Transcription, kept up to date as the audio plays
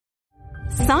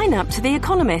Sign up to The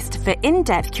Economist for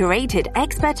in-depth curated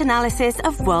expert analysis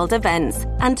of world events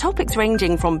and topics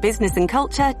ranging from business and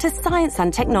culture to science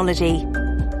and technology.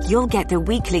 You'll get the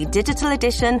weekly digital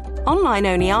edition,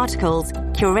 online-only articles,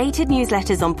 curated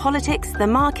newsletters on politics, the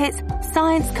markets,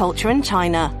 science, culture and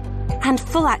China, and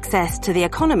full access to The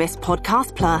Economist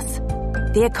Podcast Plus.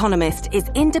 The Economist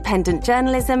is independent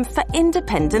journalism for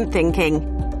independent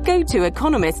thinking. Go to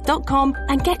economist.com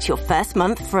and get your first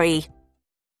month free.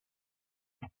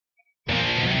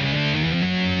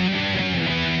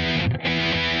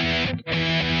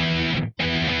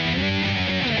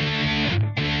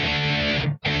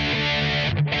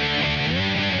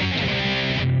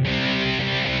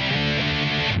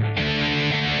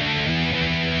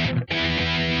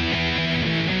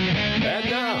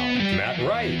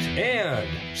 Wright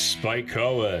and Spike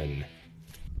Cohen.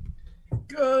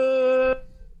 Good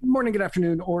morning, good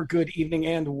afternoon, or good evening,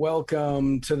 and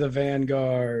welcome to the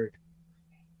Vanguard.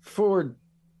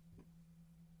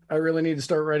 I really need to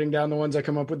start writing down the ones I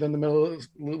come up with in the middle of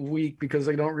the week because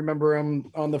I don't remember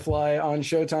them on the fly on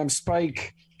Showtime.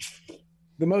 Spike,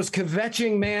 the most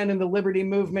kvetching man in the liberty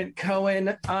movement,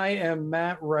 Cohen. I am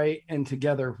Matt Wright, and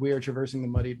together we are traversing the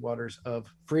muddied waters of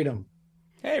freedom.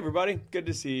 Hey, everybody. Good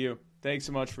to see you. Thanks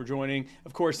so much for joining.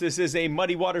 Of course, this is a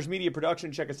Muddy Waters Media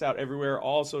production. Check us out everywhere,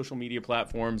 all social media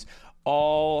platforms,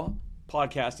 all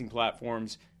podcasting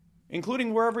platforms,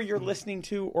 including wherever you're listening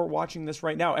to or watching this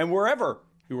right now. And wherever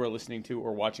you are listening to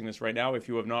or watching this right now, if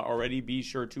you have not already, be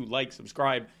sure to like,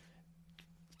 subscribe,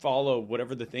 follow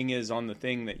whatever the thing is on the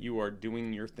thing that you are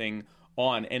doing your thing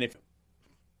on. And if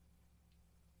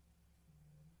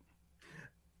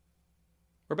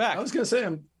we're back. I was going to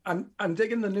say, I'm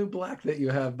digging the new black that you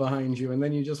have behind you, and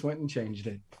then you just went and changed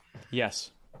it.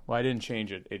 Yes. Well, I didn't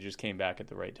change it. It just came back at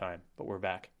the right time, but we're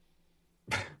back.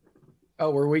 Oh,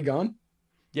 were we gone?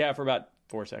 Yeah, for about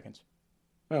 4 seconds.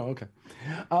 Oh, okay.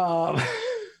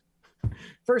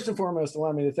 First and foremost,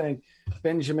 allow me to thank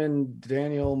Benjamin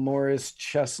Daniel Morris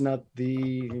Chestnut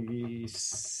the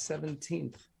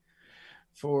 17th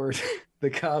for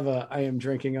the kava I am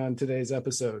drinking on today's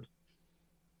episode.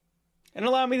 And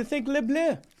allow me to thank Le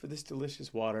Bleu for this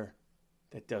delicious water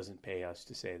that doesn't pay us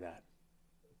to say that.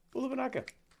 Ulavanaka.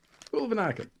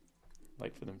 Ulavanaka.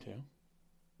 Like for them too.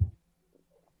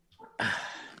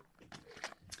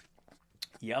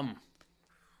 Yum.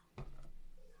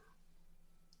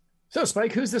 So,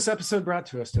 Spike, who's this episode brought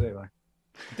to us today by?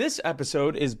 This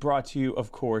episode is brought to you,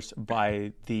 of course,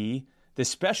 by this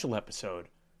special episode.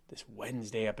 This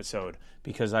Wednesday episode,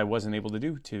 because I wasn't able to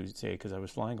do Tuesday because I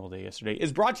was flying all day yesterday,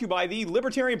 is brought to you by the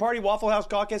Libertarian Party Waffle House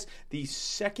Caucus, the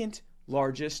second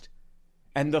largest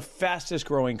and the fastest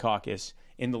growing caucus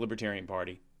in the Libertarian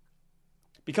Party.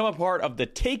 Become a part of the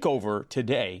takeover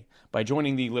today by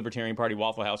joining the Libertarian Party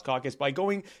Waffle House Caucus by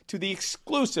going to the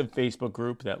exclusive Facebook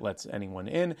group that lets anyone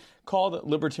in called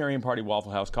Libertarian Party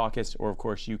Waffle House Caucus, or of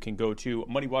course you can go to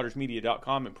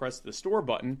muddywatersmedia.com and press the store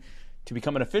button to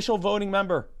become an official voting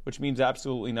member, which means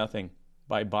absolutely nothing,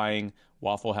 by buying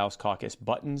Waffle House Caucus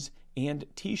buttons and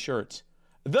T-shirts.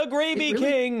 The Gravy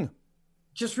King!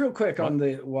 Just real quick on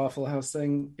the Waffle House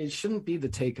thing, it shouldn't be the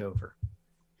takeover.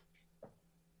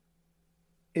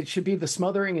 It should be the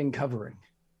smothering and covering.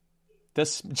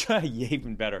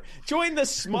 Even better. Join the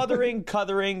smothering,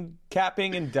 cothering,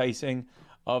 capping, and dicing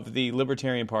of the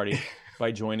Libertarian Party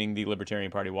by joining the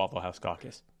Libertarian Party Waffle House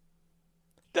Caucus.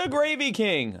 The Gravy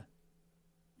King!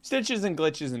 Stitches and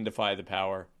glitches and defy the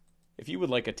power. If you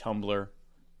would like a tumbler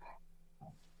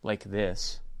like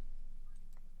this.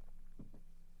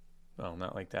 Well,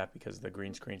 not like that because the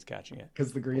green screen's catching it.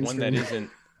 Because the green screen. One that isn't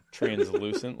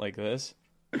translucent like this.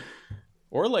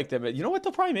 Or like that. But you know what?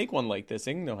 They'll probably make one like this.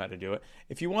 They know how to do it.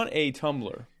 If you want a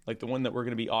tumbler like the one that we're going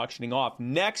to be auctioning off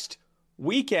next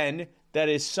weekend that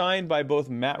is signed by both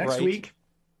Matt Wright. Next week?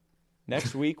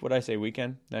 Next week. What did I say?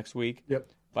 Weekend? Next week? Yep.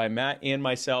 By Matt and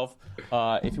myself.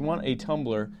 If you want a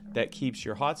tumbler that keeps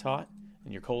your hots hot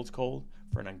and your colds cold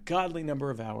for an ungodly number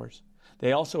of hours,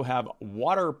 they also have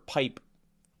water pipe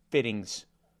fittings.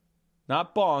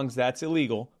 Not bongs, that's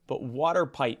illegal, but water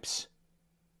pipes.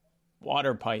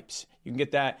 Water pipes. You can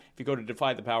get that if you go to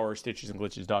Defy the Power or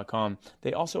stitchesandglitches.com.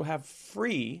 They also have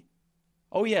free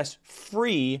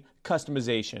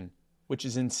customization, which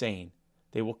is insane.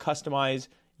 They will customize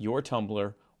your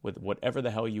tumbler with whatever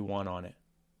the hell you want on it.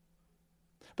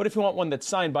 But if you want one that's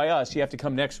signed by us, you have to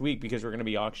come next week because we're going to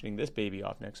be auctioning this baby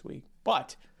off next week.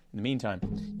 But in the meantime,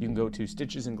 you can go to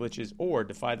Stitches and Glitches or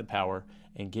Defy the Power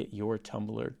and get your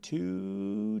tumbler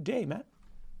today, Matt.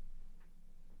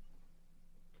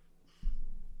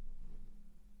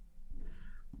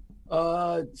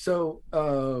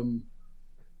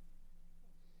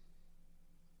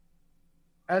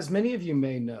 as many of you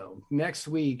may know, next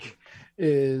week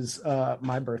is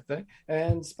my birthday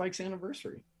and Spike's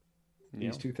anniversary.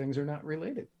 These two things are not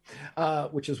related,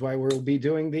 which is why we'll be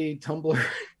doing the Tumblr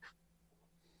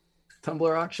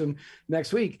auction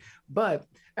next week. But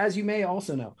as you may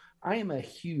also know, I am a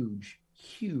huge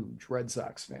Red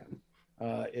Sox fan.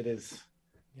 It is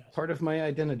part of my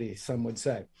identity, some would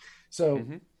say. So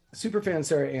superfan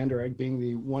Sarah Anderegg, being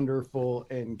the wonderful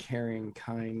and caring,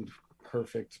 kind,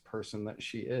 perfect person that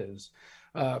she is,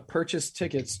 purchased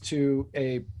tickets to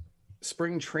a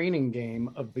spring training game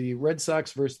of the Red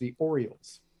Sox versus the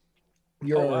Orioles.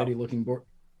 You're already looking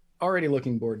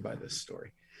bored by this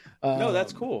story. No,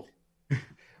 that's cool.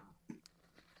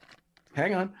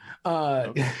 Hang on.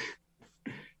 Okay.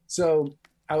 So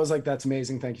I was like, that's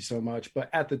amazing. Thank you so much. But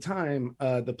at the time,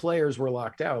 the players were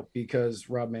locked out because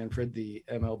Rob Manfred, the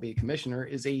MLB commissioner,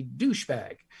 is a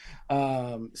douchebag.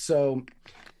 So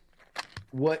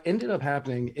what ended up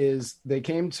happening is they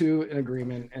came to an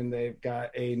agreement and they've got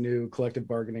a new collective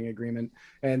bargaining agreement.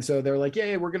 And so they're like,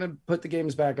 yeah, we're going to put the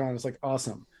games back on. It's like,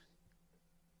 awesome.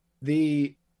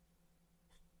 They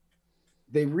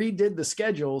redid the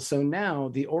schedule. So now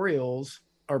the Orioles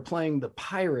are playing the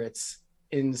Pirates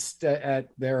instead at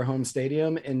their home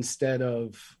stadium instead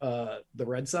of the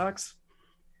Red Sox.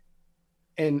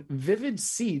 And Vivid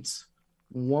Seats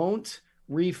won't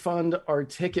refund our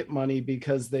ticket money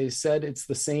because they said it's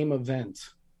the same event.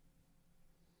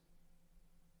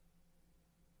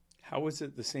 How is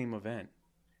it the same event?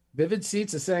 Vivid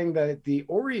Seats is saying that the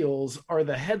Orioles are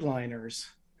the headliners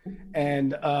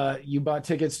and you bought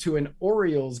tickets to an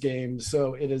Orioles game.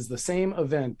 So it is the same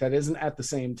event that isn't at the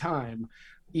same time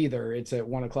either. It's at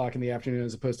 1 o'clock in the afternoon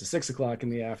as opposed to 6 o'clock in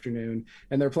the afternoon,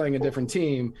 and they're playing a different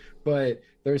team, but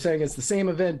they're saying it's the same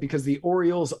event because the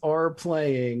Orioles are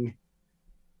playing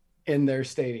in their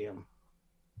stadium.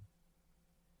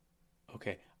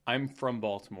 Okay. I'm from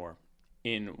Baltimore.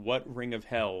 In what ring of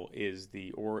hell is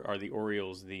are the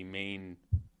Orioles the main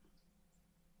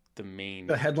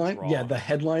headline draw? Yeah, the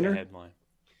headliner. The headline.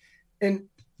 And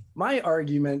my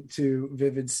argument to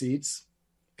Vivid Seats,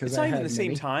 because it's not even the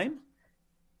same time.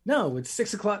 No, it's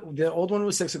 6 o'clock. The old one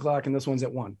was 6 o'clock, and this one's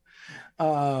at 1.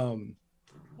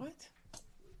 What?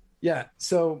 Yeah.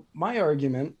 So my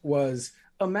argument was,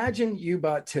 imagine you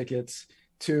bought tickets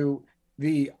to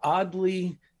the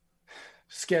oddly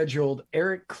scheduled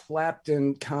Eric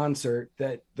Clapton concert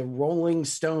that the Rolling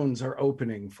Stones are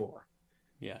opening for.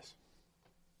 Yes.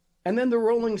 And then the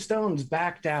Rolling Stones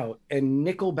backed out, and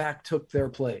Nickelback took their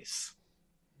place.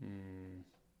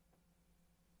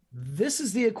 This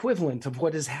is the equivalent of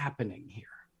what is happening here.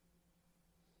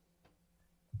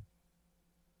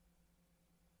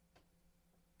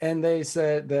 And they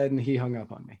said, then he hung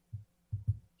up on me.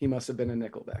 He must have been a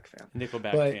Nickelback fan.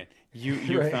 Fan.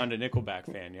 You right. Found a Nickelback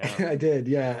fan, yeah. I did,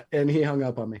 yeah. And he hung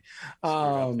up on me.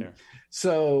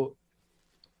 So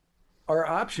our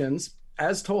options,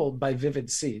 as told by Vivid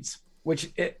Seats,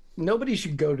 which nobody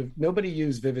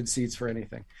use Vivid Seats for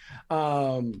anything.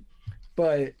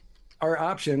 But our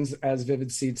options, as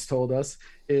Vivid Seats told us,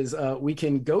 is we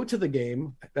can go to the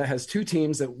game that has two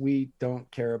teams that we don't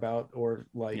care about or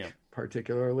like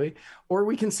particularly, or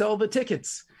we can sell the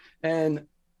tickets. And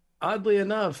oddly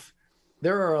enough,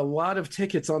 there are a lot of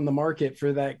tickets on the market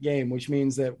for that game, which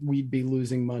means that we'd be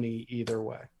losing money either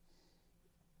way.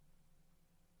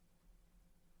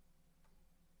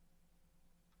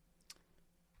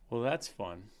 Well, that's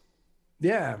fun.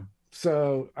 Yeah.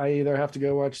 So I either have to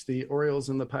go watch the Orioles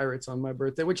and the Pirates on my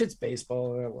birthday, which it's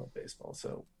baseball. And I love baseball.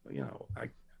 So,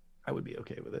 I would be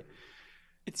okay with it.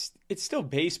 It's still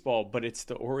baseball, but it's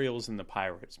the Orioles and the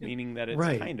Pirates, meaning that it's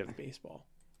kind of baseball.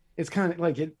 It's kind of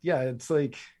like it. Yeah. It's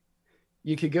like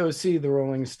you could go see the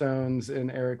Rolling Stones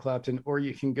and Eric Clapton, or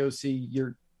you can go see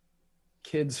your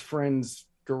kid's friend's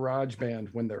garage band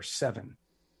when they're 7.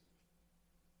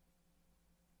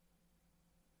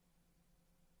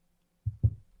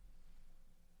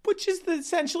 Which is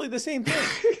essentially the same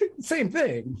thing. Same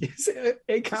thing.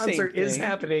 A concert is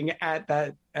happening at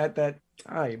that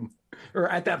time, or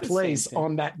at that place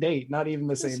on that date. Not even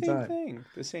the same time.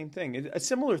 The same thing. A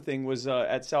similar thing was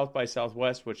at South by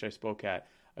Southwest, which I spoke at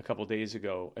a couple days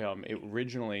ago. It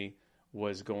originally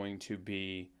was going to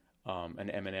be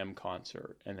an Eminem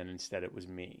concert, and then instead it was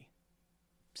me.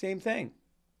 Same thing.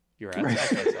 You're at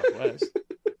South by Southwest.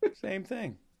 Same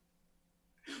thing.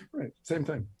 Right. Same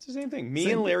thing. It's the same thing.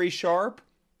 Me and Larry Sharp,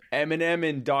 Eminem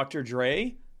and Dr.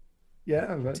 Dre.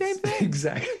 Yeah. That's same thing.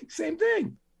 Exactly. Same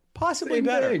thing. Possibly same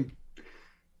better. Thing.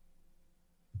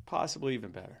 Possibly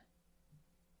even better.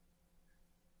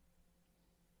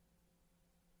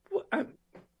 Well,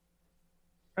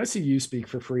 I see you speak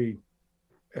for free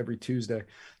every Tuesday,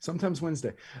 sometimes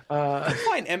Wednesday.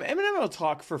 Fine. Eminem will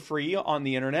talk for free on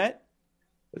the internet.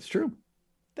 That's true.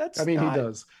 He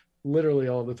does literally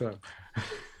all the time.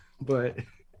 But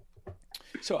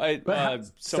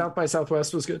South by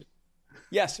Southwest was good.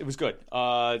 Yes, it was good.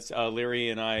 Larry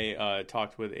and I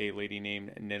talked with a lady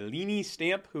named Nalini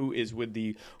Stamp, who is with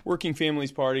the Working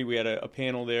Families Party. We had a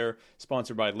panel there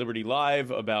sponsored by Liberty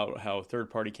Live about how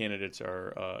third-party candidates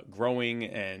are growing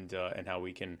and how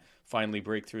we can finally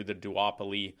break through the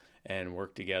duopoly and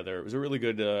work together. It was a really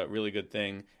good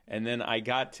thing. And then I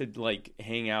got to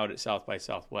hang out at South by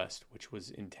Southwest, which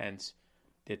was intense.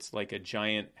 It's like a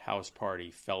giant house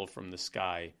party fell from the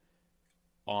sky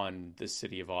on the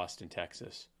city of Austin,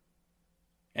 Texas.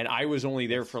 And I was only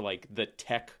there for the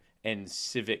tech and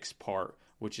civics part,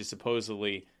 which is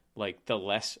supposedly the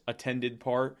less attended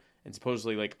part. And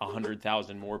supposedly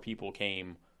 100,000 more people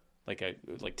came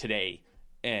today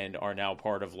and are now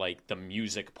part of the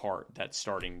music part that's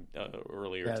starting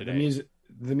earlier today.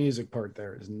 The music part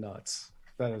there is nuts.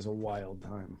 That is a wild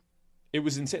time. It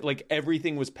was insane.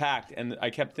 Everything was packed. And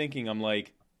I kept thinking, I'm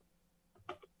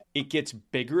it gets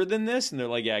bigger than this? And they're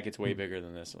yeah, it gets way bigger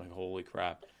than this. I'm holy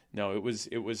crap. No, it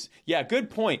was, yeah, good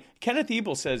point. Kenneth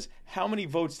Ebel says, how many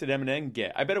votes did Eminem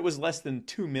get? I bet it was less than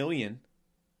 2 million.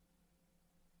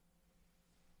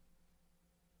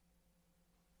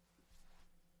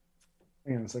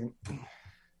 Hang on a second.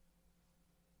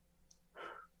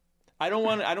 I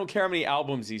don't care how many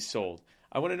albums he's sold.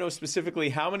 I want to know specifically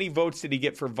how many votes did he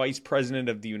get for Vice President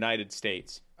of the United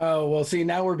States? Oh, well, see,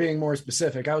 now we're being more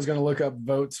specific. I was going to look up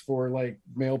votes for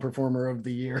Male Performer of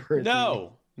the Year.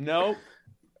 Nope.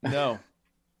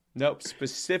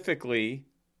 Specifically,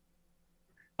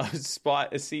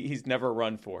 a seat he's never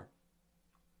run for.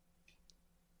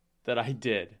 That I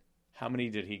did. How many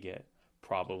did he get?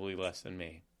 Probably less than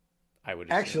me. I would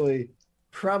assume. Actually,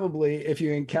 probably if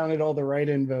you counted all the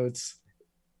write-in votes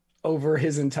over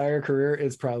his entire career,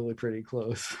 it's probably pretty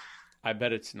close. I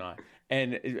bet it's not.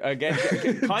 And again,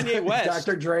 Kanye West.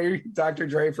 Dr.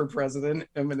 Dre for president,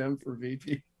 Eminem for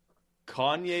VP.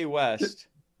 Kanye West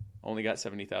only got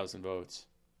 70,000 votes.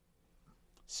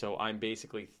 So I'm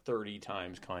basically 30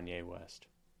 times Kanye West.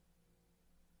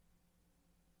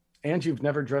 And you've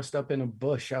never dressed up in a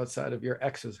bush outside of your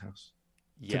ex's house.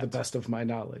 Yet. To the best of my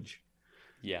knowledge.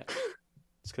 Yet.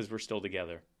 It's because we're still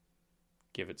together.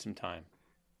 Give it some time.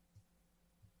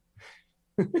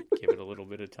 Give it a little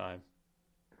bit of time.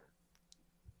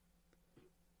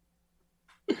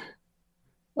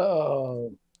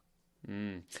 Oh.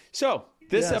 So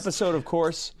this episode, of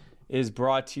course, is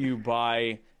brought to you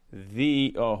by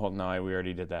the... Oh, hold on. We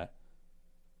already did that.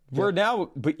 We're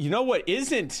now... But you know what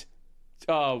isn't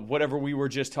whatever we were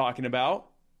just talking about?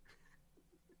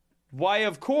 Why,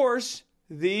 of course,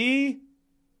 the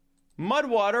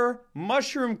Mudwater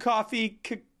Mushroom Coffee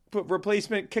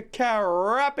Replacement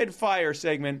Cacao Rapid Fire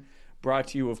segment brought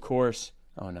to you, of course...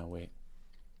 Oh, no, wait.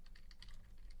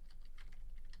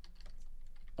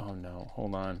 Oh, no.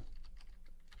 Hold on.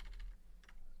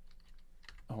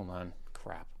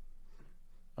 Crap.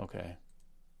 Okay.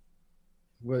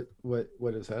 What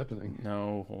is happening?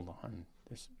 No, hold on.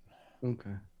 Okay.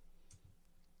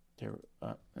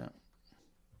 No.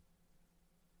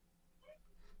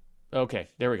 Okay,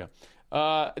 there we go.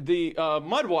 The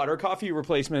Mudwater Coffee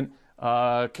Replacement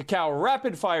Cacao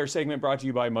Rapid Fire segment brought to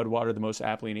you by Mudwater, the most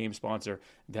aptly named sponsor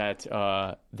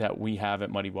that we have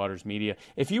at Muddy Waters Media.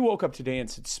 If you woke up today and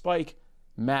said, Spike,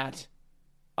 Matt,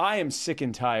 I am sick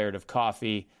and tired of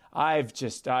coffee. I've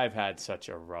had such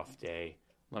a rough day.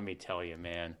 Let me tell you,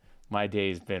 man, my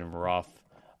day's been rough.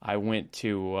 I went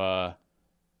to,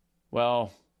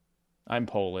 I'm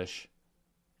Polish,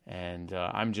 and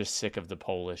I'm just sick of the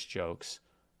Polish jokes,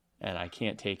 and I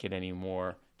can't take it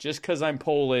anymore. Just because I'm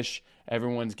Polish,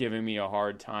 everyone's giving me a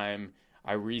hard time.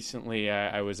 I recently,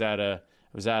 I was at a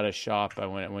shop. I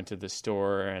went to the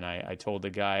store, and I told the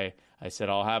guy, I said,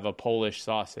 I'll have a Polish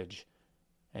sausage.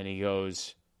 And he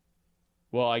goes,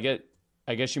 well, I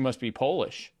guess you must be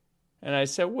Polish. And I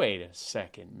said, wait a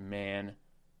second, man.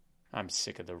 I'm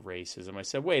sick of the racism. I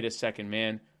said, wait a second,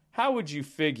 man. How would you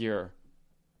figure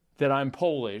that I'm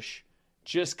Polish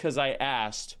just because I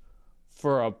asked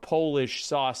for a Polish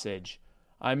sausage?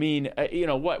 I mean,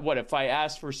 what if I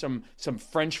asked for some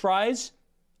French fries?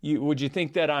 Would you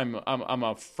think that I'm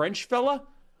a French fella?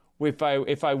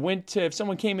 If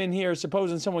someone came in here,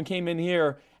 supposing someone came in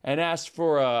here and asked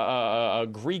for a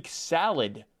Greek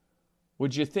salad,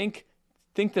 would you think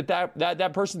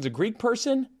that person's a Greek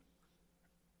person?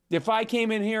 If I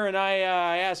came in here and I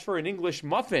asked for an English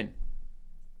muffin,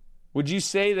 would you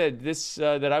say that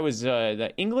that I was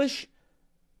English?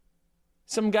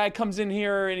 some guy comes in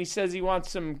here and he says he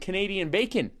wants some Canadian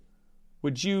bacon.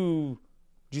 Would you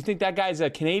think that guy's a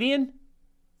Canadian?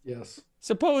 Yes.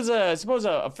 Suppose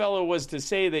a fellow was to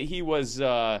say that he wanted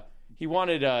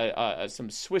some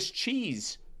Swiss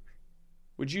cheese.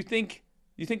 Would you think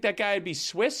that guy would be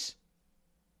Swiss?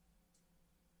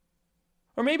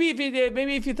 Or maybe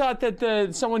if you thought that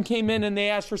someone came in and they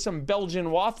asked for some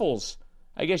Belgian waffles,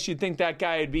 I guess you'd think that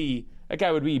guy would be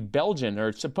Belgian.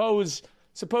 Or suppose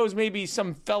maybe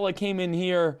some fella came in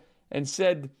here and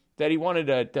said that he wanted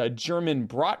a German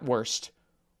bratwurst.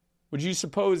 Would you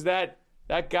suppose that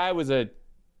guy was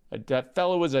that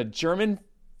fella was a German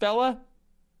fella?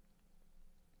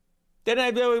 Then I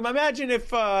imagine if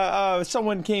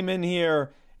someone came in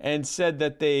here and said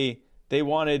that they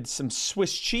wanted some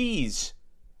Swiss cheese.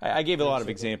 I gave a lot of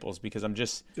examples because I'm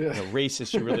just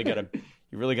racist. You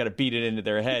really gotta beat it into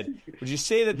their head. Would you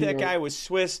say that guy was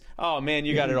Swiss? Oh man,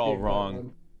 you got it all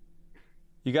wrong.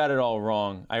 You got it all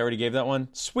wrong. I already gave that one.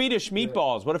 Swedish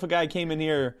meatballs. What if a guy came in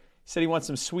here, said he wants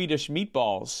some Swedish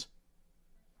meatballs?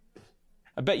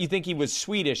 I bet you think he was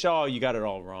Swedish. Oh, you got it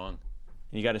all wrong.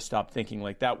 And you got to stop thinking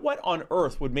like that. What on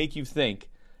earth would make you think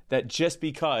that just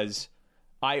because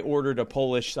I ordered a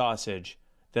Polish sausage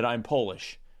that I'm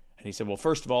Polish? And he said, well,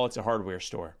 first of all, it's a hardware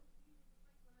store.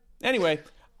 Anyway,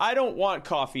 I don't want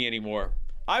coffee anymore.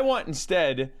 I want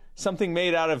instead something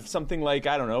made out of something like,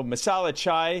 I don't know, masala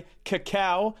chai,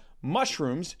 cacao,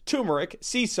 mushrooms, turmeric,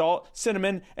 sea salt,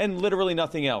 cinnamon, and literally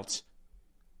nothing else.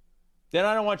 Then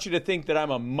I don't want you to think that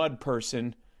I'm a mud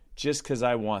person just because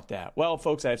I want that. Well,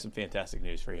 folks, I have some fantastic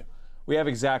news for you. We have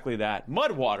exactly that.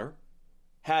 Mud Water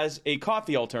has a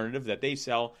coffee alternative that they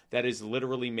sell that is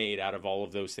literally made out of all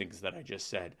of those things that I just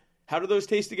said. How do those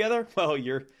taste together? Well,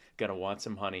 you're going to want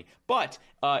some honey. But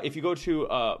if you go to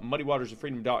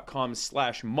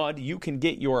muddywatersofreedom.com/mud, you can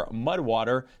get your Mud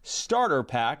Water starter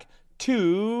pack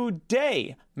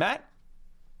today. Matt?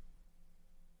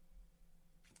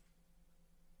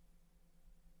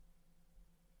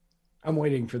 I'm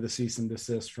waiting for the cease and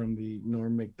desist from the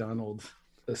Norm Macdonald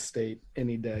estate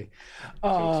any day.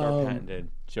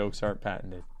 Jokes aren't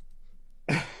patented.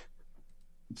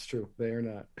 It's true. They are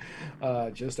not.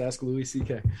 Just ask Louis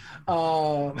C.K.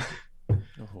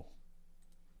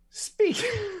 Speak.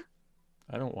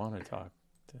 I don't want to talk.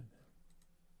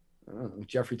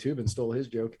 Jeffrey Toobin stole his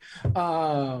joke.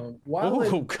 God.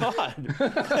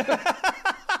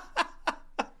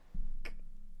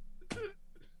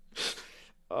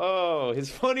 Oh, his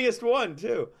funniest one,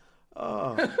 too.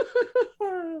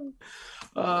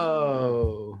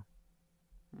 Oh.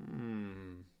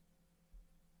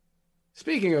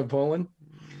 Speaking of Poland.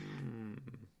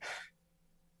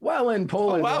 While in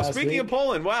Poland. Oh, wow. Speaking of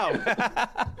Poland. Wow.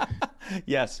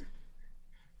 Yes.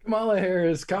 Kamala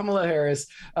Harris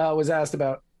was asked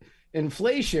about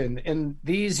inflation in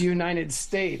these United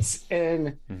States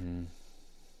and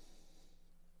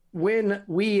when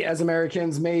we as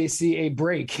Americans may see a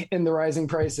break in the rising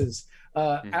prices.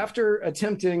 After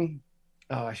attempting,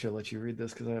 I should let you read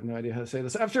this because I have no idea how to say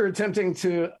this. After attempting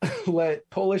to let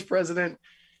Polish President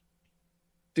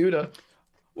Duda.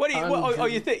 What do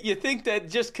you think? You think that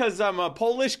just because I'm a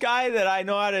Polish guy that I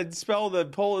know how to spell the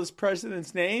Polish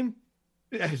president's name?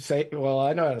 Well,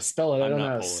 I know how to spell it. I don't know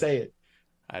how to say it.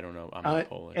 I don't know. I'm not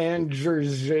Polish.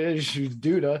 Andrzej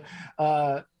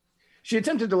Duda. She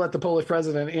attempted to let the Polish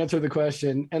president answer the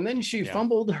question, and then she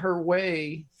fumbled her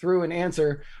way through an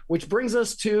answer, which brings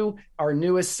us to our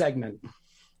newest segment.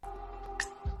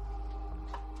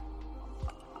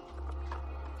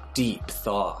 Deep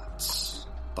Thoughts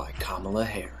by Kamala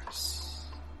Harris.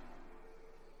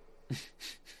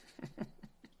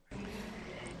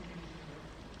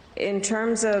 In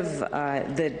terms of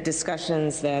the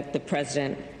discussions that the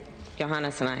President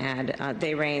Johannes and I had,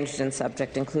 they ranged in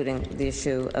subject, including the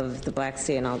issue of the Black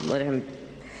Sea, and I'll let him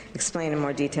explain in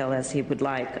more detail as he would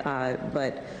like.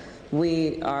 But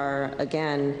we are,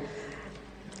 again,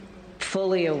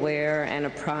 fully aware and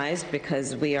apprised,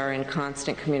 because we are in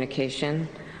constant communication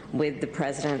with the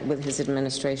President, with his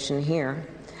administration here,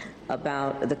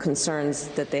 about the concerns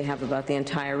that they have about the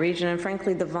entire region and,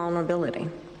 frankly, the vulnerability.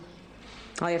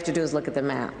 All you have to do is look at the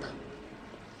map.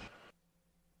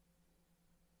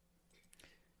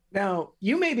 Now,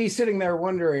 you may be sitting there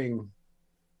wondering,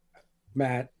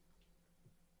 Matt,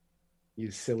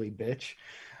 you silly bitch,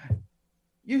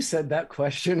 you said that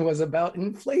question was about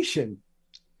inflation.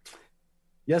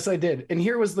 Yes, I did. And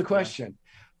here was the question.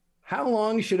 How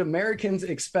long should Americans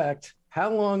expect?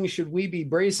 How long should we be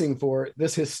bracing for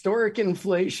this historic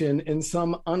inflation and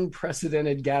some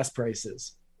unprecedented gas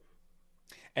prices?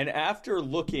 And after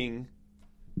looking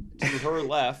to her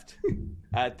left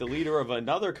at the leader of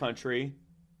another country,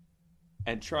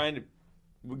 and trying to.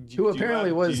 Who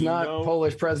apparently was not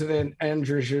Polish President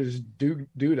Andrzej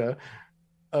Duda,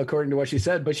 according to what she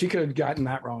said, but she could have gotten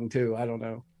that wrong too. I don't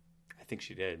know. I think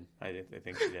she did. I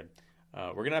think she did.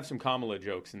 We're going to have some Kamala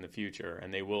jokes in the future,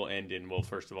 and they will end in, well,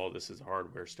 first of all, this is a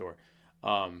hardware store.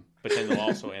 But then they'll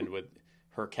also end with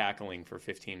her cackling for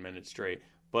 15 minutes straight.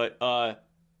 But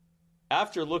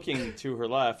after looking to her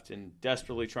left and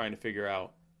desperately trying to figure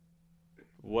out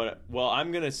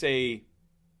I'm going to say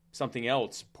something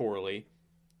else poorly.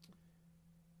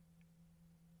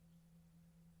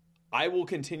 I will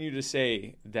continue to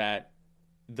say that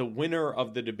the winner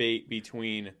of the debate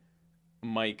between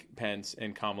Mike Pence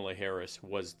and Kamala Harris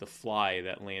was the fly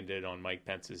that landed on Mike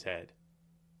Pence's head.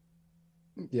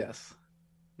 Yes.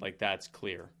 Like, that's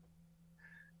clear.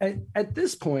 At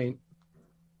this point,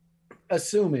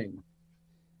 assuming,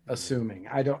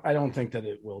 I don't think that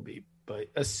it will be, but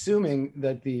assuming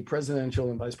that the presidential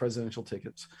and vice presidential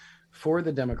tickets for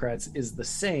the Democrats is the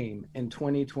same in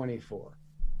 2024.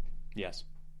 Yes.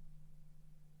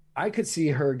 I could see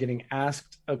her getting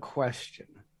asked a question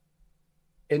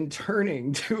and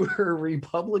turning to her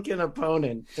Republican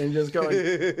opponent and just going,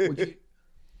 do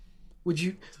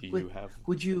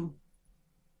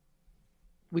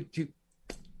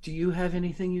you have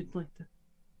anything you'd like to?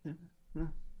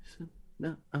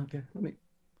 No? Okay.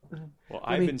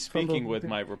 I've been speaking with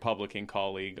my Republican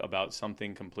colleague about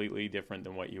something completely different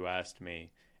than what you asked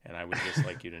me. And I would just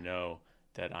like you to know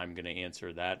that I'm going to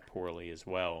answer that poorly as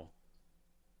well.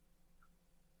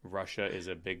 Russia is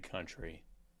a big country.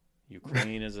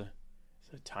 Ukraine is a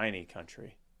tiny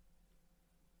country.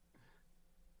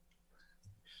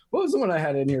 What was the one I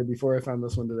had in here before I found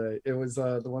this one today? It was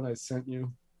the one I sent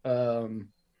you.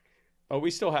 We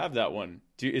still have that one.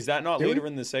 Is that not later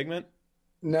in the segment?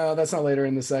 No, that's not later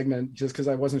in the segment, just because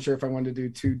I wasn't sure if I wanted to do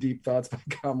 2 deep thoughts by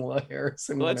Kamala Harris.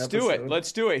 Let's do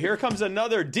it. Here comes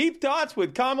another Deep Thoughts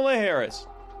with Kamala Harris.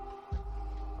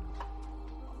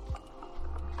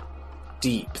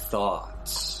 Deep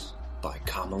Thoughts by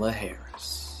Kamala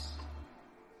Harris.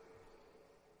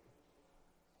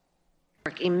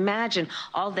 Imagine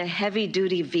all the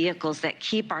heavy-duty vehicles that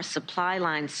keep our supply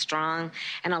lines strong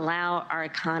and allow our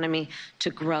economy to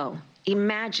grow.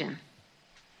 Imagine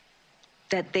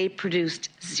that they produced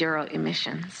 0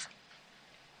 emissions.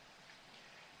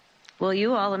 Well,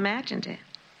 you all imagined it.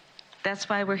 That's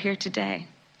why we're here today.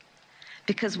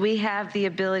 Because we have the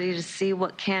ability to see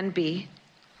what can be,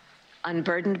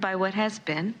 unburdened by what has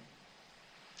been,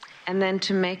 and then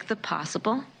to make the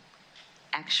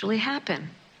actually happen.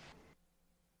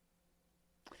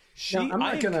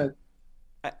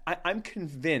 I'm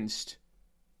convinced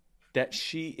that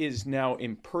she is now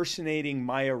impersonating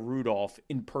Maya Rudolph,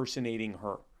 impersonating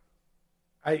her.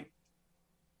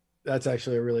 That's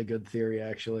actually a really good theory.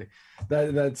 Actually,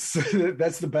 that's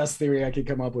the best theory I could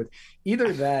come up with.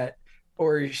 Either that,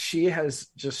 or she has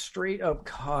just straight up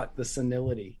caught the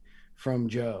senility from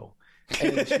Joe,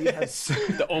 and she has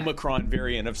the Omicron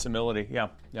variant of senility. Yeah,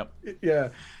 yep, yeah,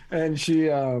 and she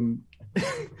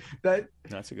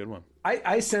that's a good one.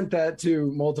 I sent that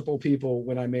to multiple people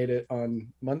when I made it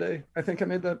on Monday. I think I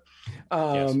made that.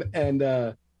 Yes. And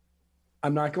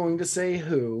I'm not going to say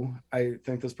who. I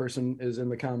think this person is in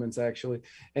the comments actually.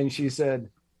 And she said,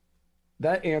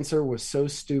 that answer was so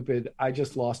stupid. I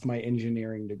just lost my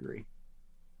engineering degree.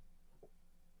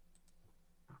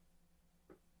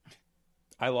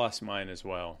 I lost mine as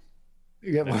well.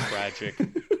 Yeah. The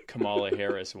tragic Kamala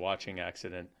Harris watching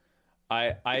accident.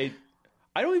 I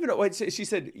don't even know what she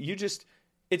said.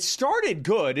 It started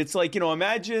good. It's like,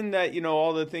 imagine that,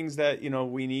 all the things that,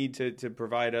 we need to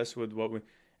provide us with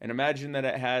and imagine that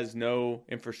it has no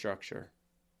infrastructure.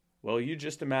 Well, you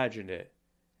just imagined it.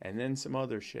 And then some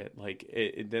other shit. Like,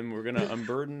 then we're going to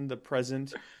unburden the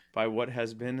present by what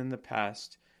has been in the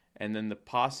past. And then the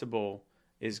possible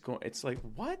is going, it's like,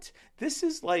 what? This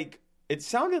is like, it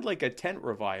sounded like a tent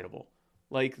revival.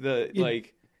 Like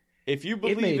if you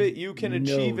believe it, you can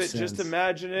achieve it. Just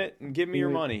imagine it and give me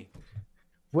your money.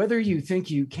 Whether you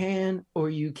think you can or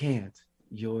you can't,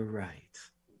 you're right.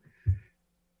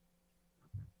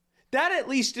 That at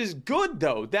least is good,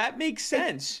 though. That makes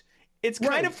sense. It's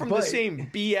kind of from the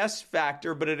same BS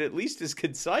factor, but it at least is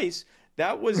concise.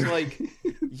 That was like,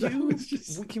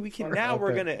 we can now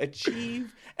we're going to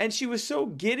achieve. And she was so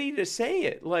giddy to say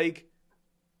it. Like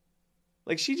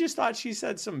she just thought she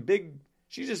said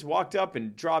she just walked up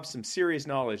and dropped some serious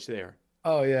knowledge there.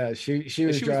 Oh yeah. She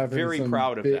was very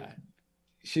proud of that.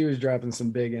 She was dropping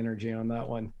some big energy on that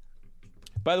one.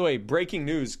 By the way, breaking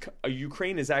news,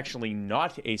 Ukraine is actually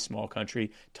not a small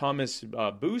country. Thomas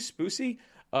Bussi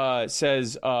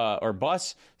says,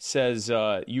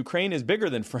 Ukraine is bigger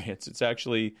than France. It's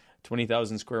actually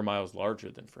 20,000 square miles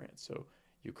larger than France. So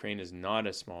Ukraine is not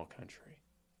a small country.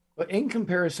 But in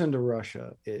comparison to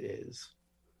Russia, it is.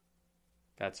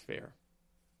 That's fair.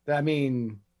 I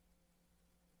mean,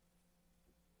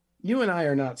 you and I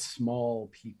are not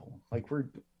small people. Like, for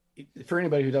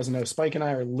anybody who doesn't know, Spike and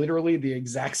I are literally the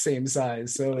exact same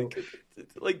size. So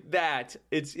like that,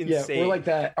 it's insane. Yeah, we're like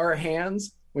that. Our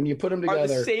hands, when you put them together, are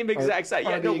the same exact size.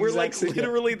 Yeah, no, we're like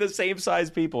literally the same size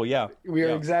people. Yeah, we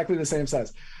are exactly the same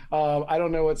size. I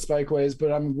don't know what Spike weighs,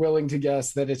 but I'm willing to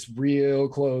guess that it's real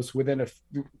close, within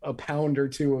a pound or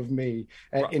two of me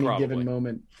at any given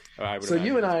moment. So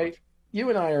you and I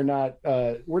are not.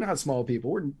 We're not small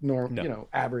people. We're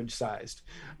average sized.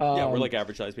 Yeah, we're like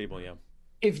average sized people. Yeah.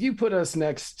 If you put us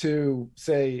next to,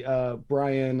 say,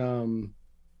 Brian,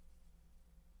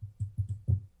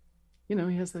 he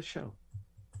has that show.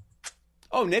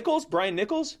 Oh, Nichols? Brian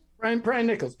Nichols? Brian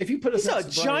Nichols. If you put us next to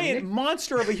He's a giant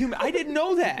monster of a human. I didn't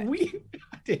know that. I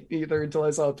didn't either until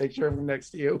I saw a picture of him next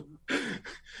to you.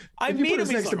 I meet him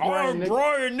next to Brian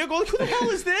Nichols. Who the hell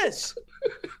is this?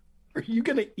 Are you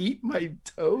going to eat my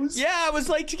toes? Yeah, I was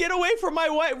like, to get away from my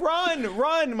wife. Run.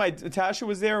 Tasha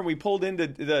was there, and we pulled into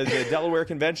the Delaware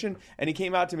convention, and he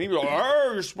came out to me. Run,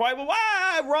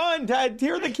 Dad,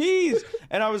 here are the keys.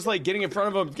 And I was like getting in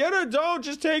front of him. Don't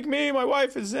just take me. My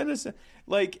wife is innocent.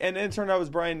 Like, and then it turned out it was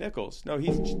Brian Nichols. No,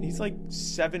 he's like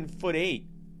 7'8".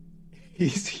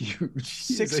 He's huge.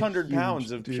 600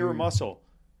 pounds of pure muscle.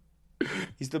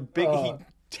 He's the big, he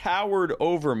towered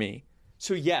over me.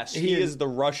 So yes, he is the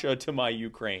Russia to my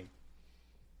Ukraine.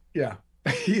 Yeah,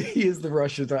 he is the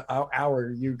Russia to our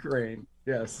Ukraine.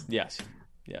 Yes. Yes.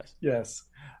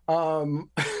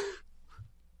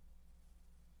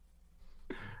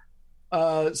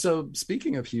 So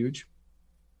speaking of huge.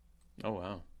 Oh,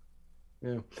 wow.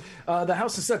 Yeah. The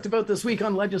House is set to vote this week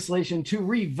on legislation to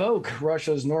revoke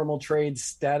Russia's normal trade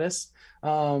status.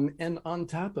 And on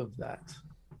top of that,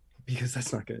 because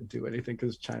that's not going to do anything,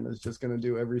 because China's just going to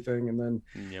do everything. And then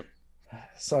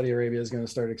Saudi Arabia is going to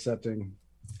start accepting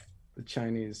the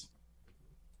Chinese,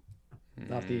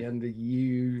 not the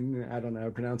NDU, I don't know how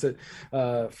to pronounce it,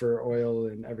 for oil,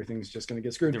 and everything's just going to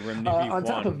get screwed. On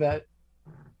top of that,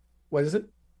 what is it?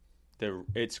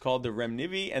 It's called the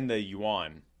Renminbi and the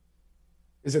Yuan.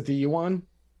 Is it the Yuan?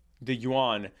 The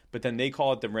Yuan, but then they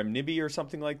call it the Renminbi or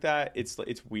something like that. It's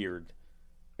weird.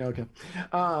 Okay.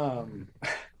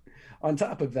 On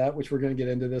top of that, which we're going to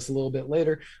get into this a little bit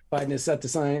later, Biden is set to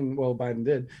sign, well, Biden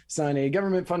did sign a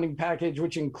government funding package,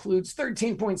 which includes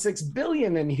 $13.6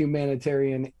 billion in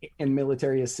humanitarian and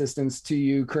military assistance to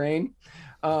Ukraine.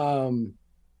 Oh,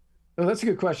 that's a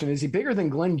good question. Is he bigger than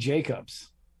Glenn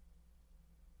Jacobs?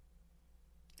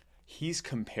 He's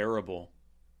comparable.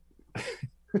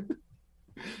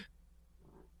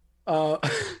 And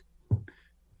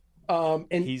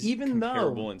he's even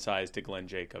comparable in size to Glenn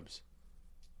Jacobs.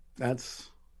 That's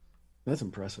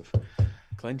impressive.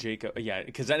 Glenn Jacobs, yeah,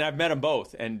 because I've met them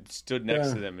both and stood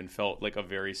next to them and felt like a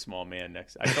very small man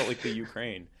next. I felt like the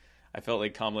Ukraine. I felt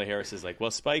like Kamala Harris is like, well,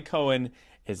 Spike Cohen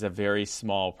is a very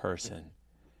small person,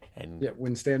 and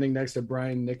when standing next to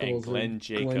Brian Nichols and Glenn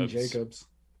Jacobs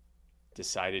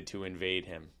decided to invade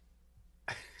him.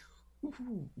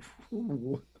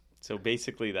 So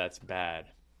basically, that's bad.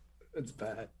 That's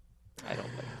bad. I don't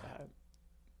like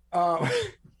that.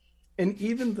 And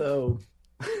even though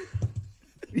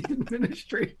the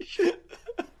administration,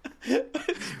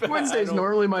 Wednesday's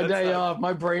normally my day off,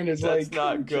 my brain is that's like,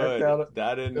 not good.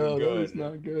 That isn't good. That is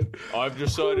not good. I've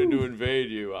decided to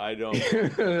invade you. I don't.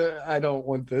 I don't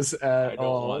want this at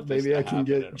all. Maybe I can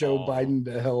get Joe Biden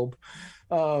to help.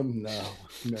 No,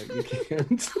 you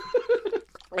can't.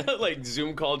 Like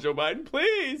Zoom call Joe Biden,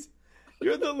 please.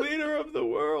 You're the leader of the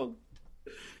world.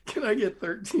 Can I get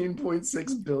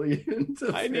 $13.6 billion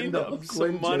to I need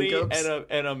some money Jacobs?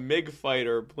 and a MiG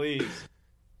fighter, please.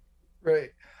 Right.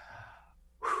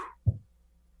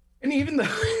 And even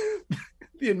though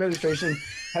the administration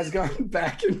has gone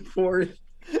back and forth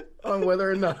on whether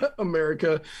or not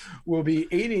America will be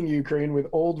aiding Ukraine with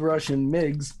old Russian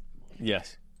MiGs.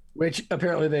 Yes. Which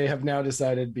apparently they have now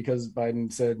decided, because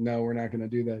Biden said, no, we're not going to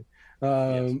do that.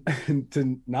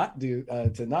 To not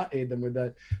aid them with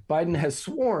that. Biden has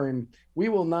sworn we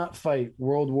will not fight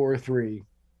World War III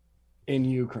in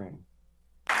Ukraine.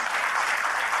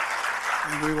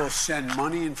 And we will send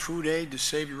money and food aid to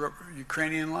save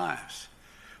Ukrainian lives.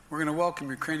 We're going to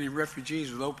welcome Ukrainian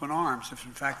refugees with open arms if,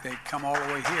 in fact, they come all the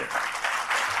way here.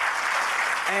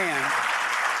 And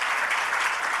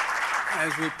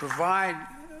as we provide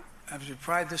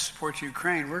this support to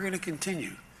Ukraine, we're going to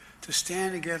continue to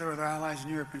stand together with our allies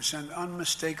in Europe and send an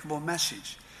unmistakable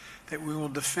message that we will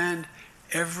defend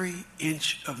every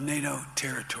inch of NATO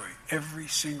territory, every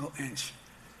single inch,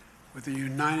 with a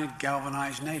united,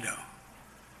 galvanized NATO.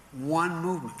 One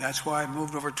movement. That's why I've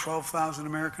moved over 12,000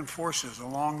 American forces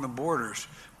along the borders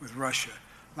with Russia,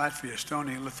 Latvia,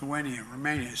 Estonia, Lithuania,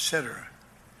 Romania, etc.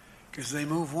 Because they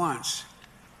move once.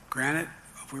 Granted,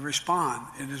 if we respond,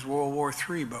 it is World War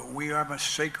III, but we have a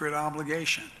sacred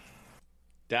obligation.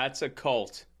 That's a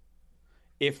cult.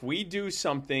 If we do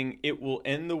something, it will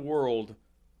end the world,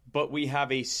 but we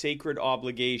have a sacred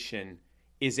obligation,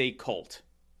 is a cult.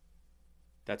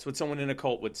 That's what someone in a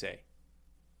cult would say.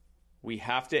 We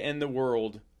have to end the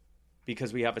world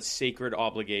because we have a sacred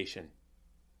obligation.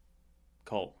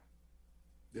 Cult.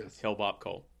 Yes. Hillbop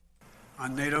cult.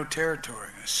 On NATO territory,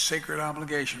 a sacred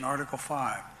obligation, Article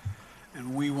 5.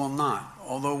 And we will not,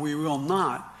 although we will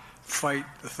not fight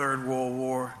the Third World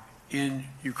War in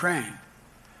Ukraine.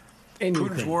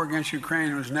 Putin's war against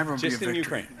Ukraine was never be a victory.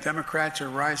 Ukraine. Democrats are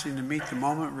rising to meet the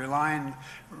moment,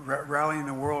 rallying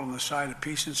the world on the side of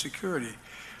peace and security.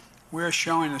 We're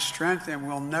showing the strength and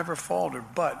we'll never falter.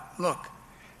 But look,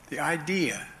 the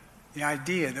idea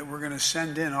that we're going to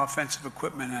send in offensive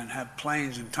equipment and have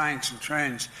planes and tanks and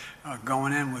trains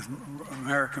going in with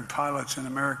American pilots and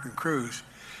American crews,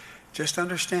 just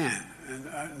understand,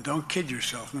 and don't kid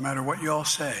yourself, no matter what you all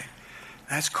say,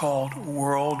 that's called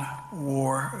World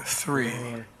War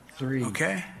III.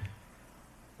 Okay?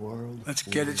 Let's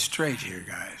get it straight here,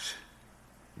 guys.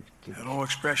 That old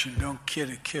expression, don't kid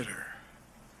a kidder.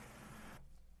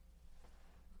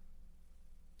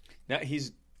 Now,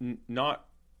 he's not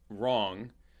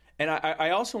wrong. And I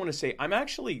also want to say, I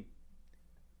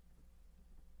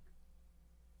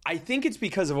think it's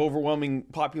because of overwhelming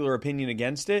popular opinion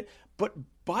against it, but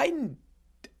Biden,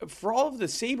 for all of the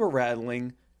saber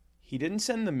rattling, he didn't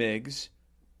send the MiGs.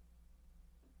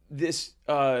 This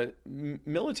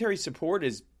military support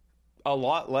is a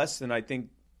lot less than I think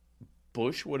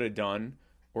Bush would have done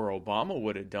or Obama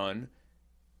would have done.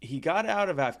 He got out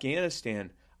of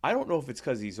Afghanistan. I don't know if it's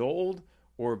because he's old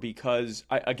or because,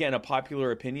 again, a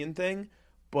popular opinion thing,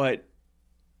 but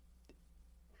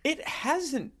it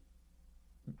hasn't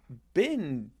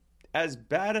been as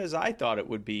bad as I thought it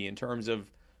would be in terms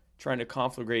of trying to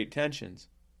conflagrate tensions.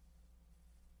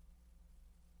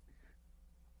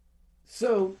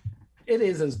 So it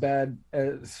is as bad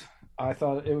as I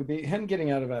thought it would be. Him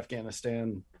getting out of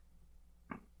Afghanistan,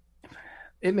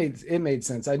 it made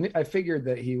sense. I figured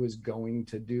that he was going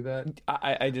to do that.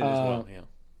 I did as well, yeah.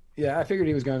 Yeah, I figured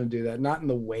he was going to do that. Not in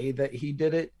the way that he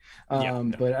did it,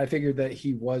 no. But I figured that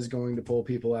he was going to pull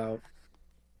people out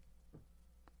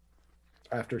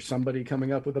after somebody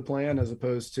coming up with a plan, as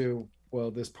opposed to, well,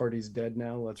 this party's dead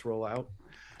now, let's roll out.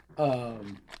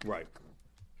 Right.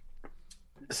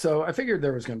 So I figured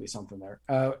there was going to be something there.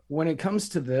 When it comes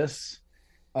to this,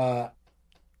 I've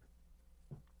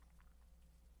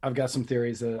got some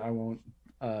theories that I won't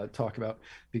talk about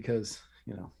because,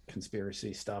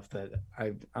 conspiracy stuff that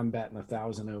I'm batting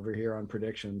 1,000 over here on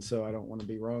predictions, so I don't want to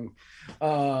be wrong.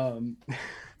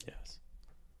 Yes.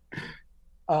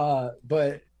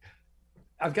 But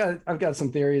I've got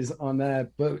some theories on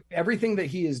that. But everything that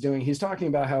he is doing, he's talking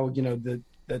about how,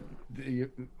 that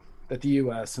the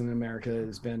U.S. and America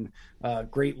has been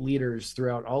great leaders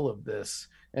throughout all of this,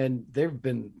 and they've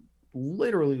been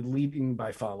literally leading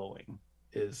by following.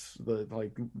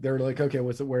 They're like, okay,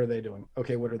 what are they doing?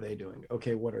 Okay, what are they doing?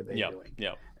 Okay, what are they doing?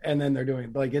 Yeah. And then they're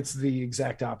doing, it's the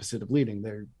exact opposite of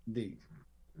leading.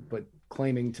 But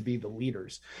claiming to be the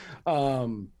leaders.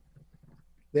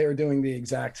 They're doing the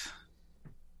exact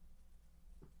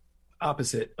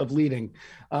opposite of leading.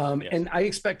 Yes. And I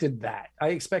expected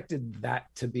that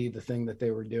to be the thing that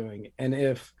they were doing. And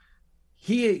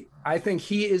I think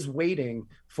he is waiting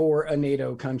for a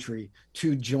NATO country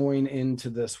to join into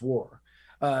this war.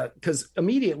 Because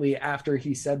immediately after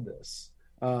he said this,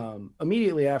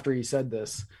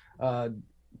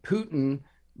 Putin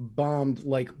bombed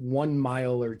like 1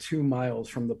 mile or 2 miles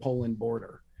from the Poland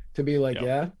border to be like,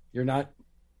 they're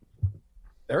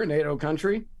a NATO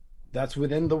country. That's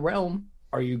within the realm.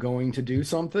 Are you going to do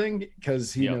something?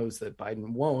 Because he knows that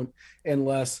Biden won't,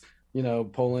 unless,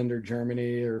 Poland or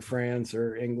Germany or France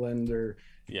or England or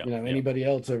anybody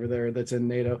else over there that's in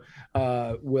NATO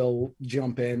will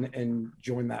jump in and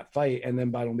join that fight. And then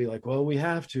Biden will be like, well, we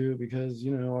have to because,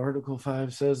 Article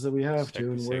 5 says that we have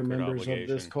to, and we're members of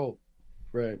this cult.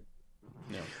 Right.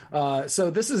 Yeah. So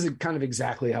this is kind of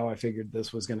exactly how I figured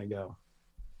this was going to go.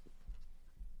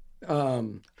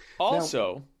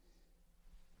 Also,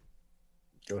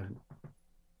 go ahead.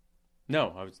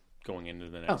 No, I was going into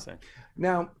the next thing.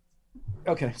 Now,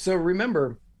 okay. So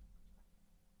remember,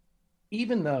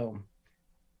 even though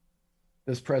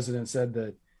this president said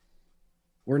that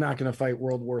we're not going to fight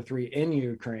World War III in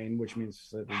Ukraine, which means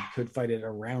that we could fight it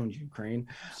around Ukraine.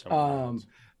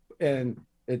 And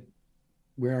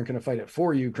we aren't going to fight it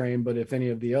for Ukraine, but if any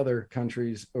of the other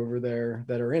countries over there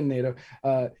that are in NATO,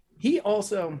 he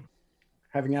also,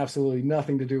 having absolutely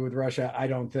nothing to do with Russia, I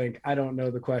don't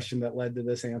know the question that led to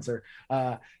this answer.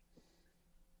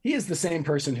 He is the same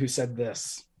person who said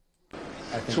this.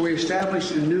 So we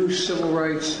established a new civil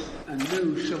rights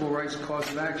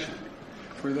cause of action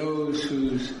for those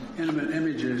whose intimate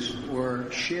images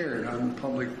were shared on the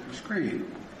public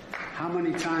screen. How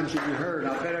many times have you heard,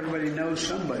 I'll bet everybody knows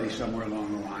somebody somewhere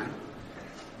along the line,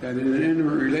 that in an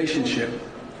intimate relationship,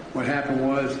 what happened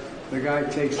was the guy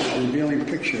takes a revealing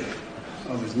picture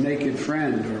of his naked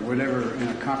friend or whatever in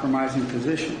a compromising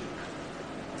position,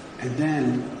 and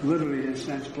then literally, in a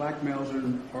sense, blackmails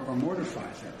or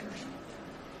mortifies that person.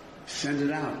 Send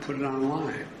it out, put it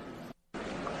online.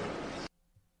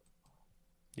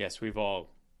 Yes, we've all.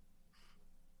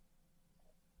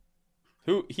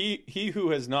 He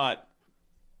who has not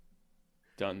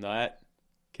done that,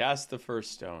 cast the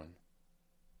first stone.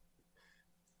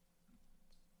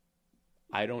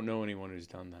 I don't know anyone who's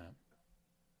done that.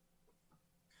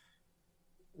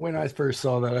 When I first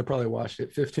saw that, I probably watched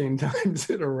it 15 times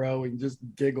in a row and just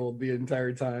giggled the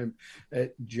entire time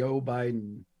at Joe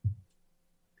Biden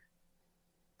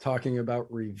talking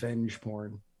about revenge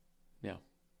porn. Yeah.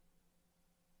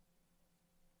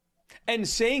 And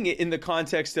saying it in the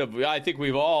context of, I think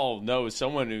we've all know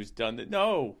someone who's done that.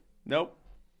 No.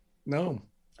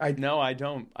 I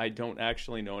don't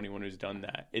actually know anyone who's done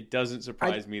that. It doesn't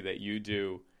surprise me that you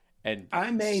do. And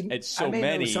I may know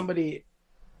somebody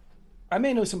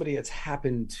it's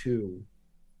happened to.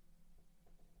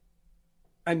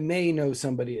 I may know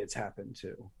somebody it's happened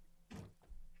to.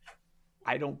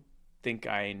 I don't think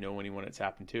I know anyone it's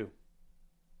happened to.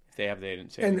 If they have, they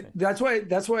didn't say and anything.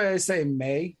 That's why I say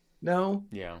may know.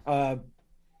 Yeah.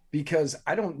 Because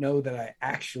I don't know that I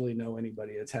actually know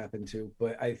anybody it's happened to,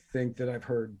 but I think that I've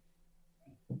heard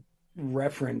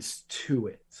reference to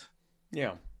it.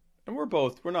 Yeah. And we're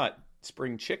not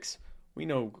spring chicks. We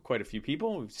know quite a few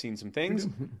people. We've seen some things.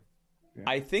 Yeah.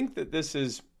 I think this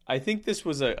was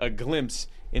a glimpse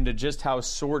into just how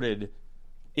sordid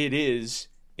it is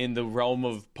in the realm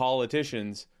of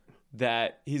politicians,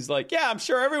 that he's like, yeah, I'm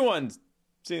sure everyone's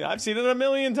seen it. I've seen it a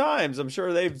million times. I'm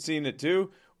sure they've seen it too,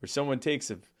 where someone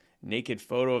takes a naked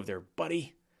photo of their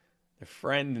buddy, their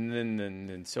friend,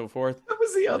 and so forth. That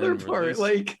was the other part.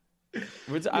 Like, I'm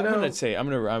going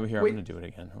to do it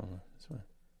again. Hold on.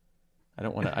 I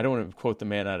don't want to quote the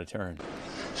man out of turn.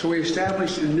 So we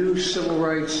established a new civil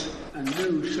rights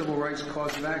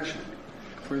cause of action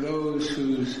for those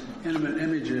whose intimate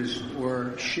images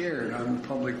were shared on the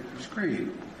public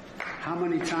screen. How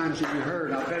many times have you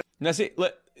heard? Now, see,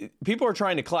 people are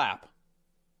trying to clap.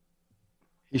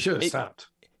 He should have stopped.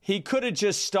 He could have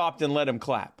just stopped and let him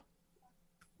clap.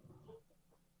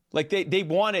 Like they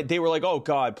were like, oh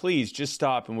God, please just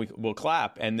stop and we'll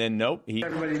clap. And then nope.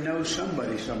 Everybody knows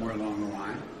somebody somewhere along the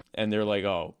line. And they're like,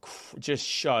 oh, just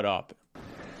shut up.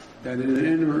 That in an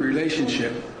intimate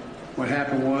relationship, what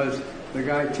happened was the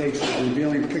guy takes a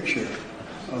revealing picture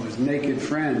of his naked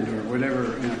friend or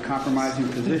whatever in a compromising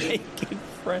position. Naked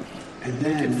friend. And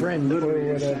then literally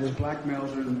in a sense,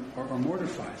 blackmails or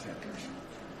mortifies that person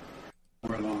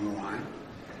somewhere along the line.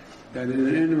 That in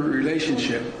an intimate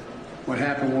relationship, what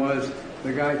happened was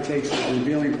the guy takes a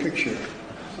revealing picture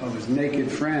of his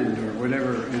naked friend or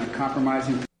whatever in a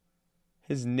compromising.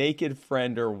 His naked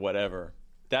friend or whatever.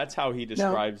 That's how he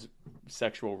describes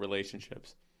sexual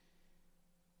relationships.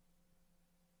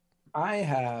 I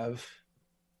have,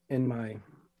 in my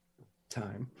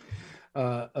time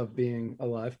of being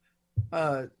alive,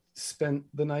 spent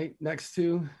the night next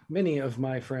to many of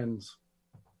my friends.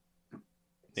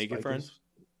 Naked Spikers. Friends?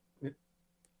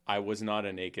 I was not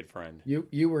a naked friend.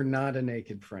 You were not a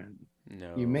naked friend.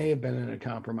 No. You may have been in a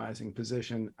compromising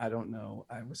position. I don't know.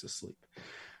 I was asleep.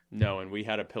 No, and we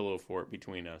had a pillow fort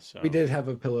between us. So we did have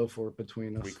a pillow fort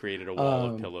between us. We created a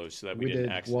wall of pillows so that we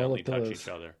didn't accidentally touch each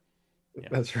other. Yeah.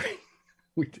 That's right.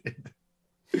 We did.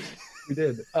 We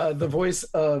did. The voice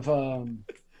of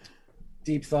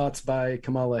Deep Thoughts by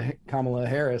Kamala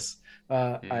Harris.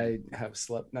 I have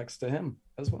slept next to him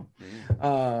as well.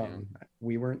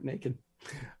 We weren't naked.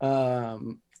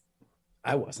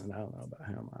 I wasn't. I don't know about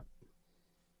him. I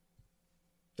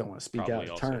don't want to speak out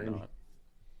of turn. Not.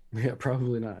 Yeah,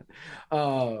 probably not.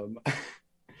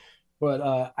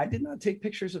 But I did not take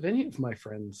pictures of any of my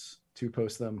friends to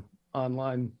post them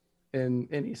online in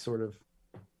any sort of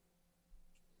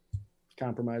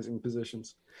compromising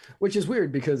positions, which is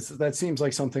weird because that seems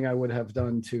like something I would have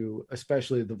done to,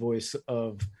 especially the voice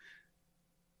of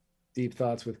Deep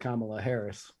Thoughts with Kamala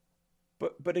Harris.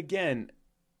 But again,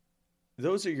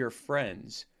 those are your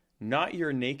friends, not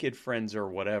your naked friends or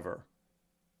whatever.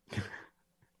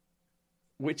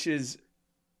 Which is,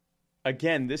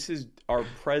 again, this is our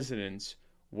president's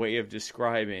way of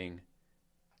describing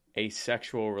a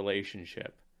sexual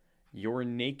relationship. Your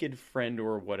naked friend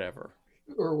or whatever.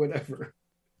 Or whatever.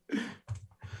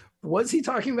 Was he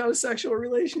talking about a sexual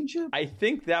relationship? I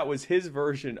think that was his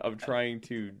version of trying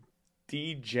to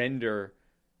degender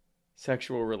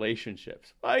sexual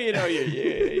relationships. Well, you know,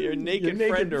 your naked,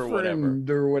 friend or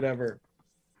whatever.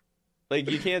 Like,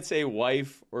 you can't say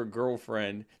wife or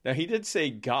girlfriend. Now, he did say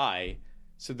guy,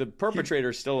 so the perpetrator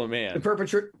is still a man. The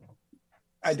perpetrator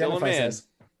identifies as.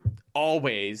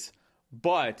 Always,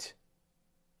 but...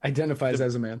 Identifies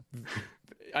as a man.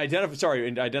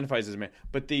 Identifies as a man.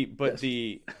 But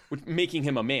making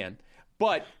him a man.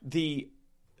 But the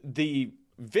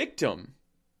victim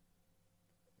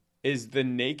is the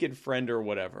naked friend or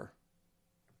whatever.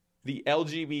 The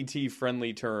LGBT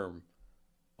friendly term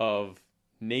of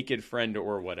naked friend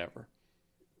or whatever.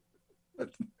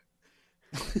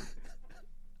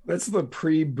 That's the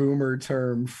pre-boomer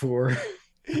term for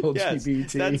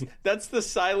LGBT. Yes, that's the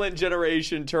silent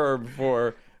generation term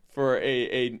for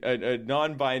a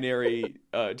non-binary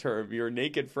term. Your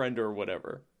naked friend or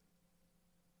whatever.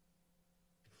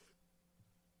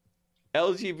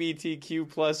 LGBTQ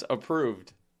plus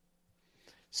approved.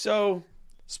 So,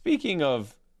 speaking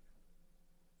of,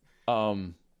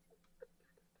 well,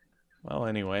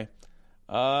 anyway,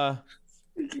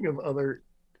 speaking of other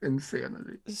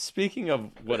insanity. Speaking of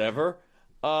whatever,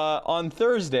 on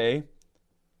Thursday,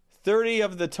 30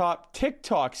 of the top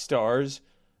TikTok stars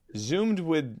Zoomed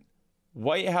with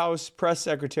White House Press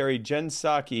Secretary Jen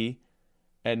Psaki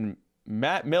and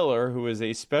Matt Miller, who is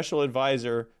a special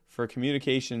advisor for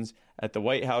communications at the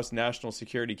White House National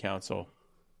Security Council.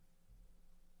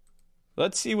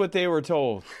 Let's see what they were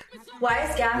told. Why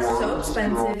is gas so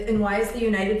expensive, and why is the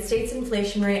United States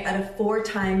inflation rate at a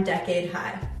 4-time decade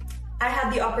high? I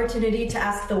had the opportunity to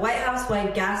ask the White House why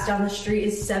gas down the street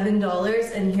is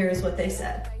 $7, and here's what they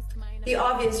said. The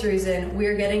obvious reason: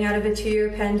 we're getting out of a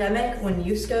 2-year pandemic. When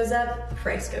use goes up,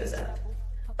 price goes up.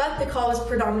 But the call was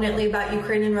predominantly about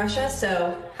Ukraine and Russia,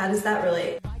 so how does that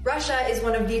relate? Russia is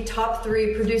one of the top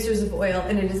 3 producers of oil,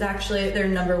 and it is actually their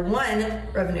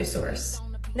 #1 revenue source.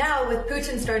 Now, with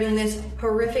Putin starting this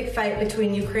horrific fight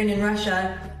between Ukraine and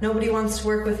Russia, nobody wants to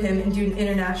work with him and do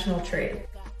international trade.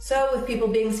 So, with people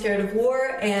being scared of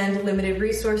war and limited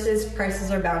resources,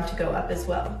 prices are bound to go up as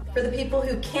well. For the people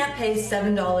who can't pay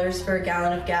 $7 for a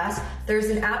gallon of gas, there's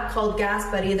an app called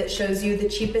Gas Buddy that shows you the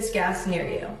cheapest gas near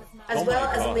you, as well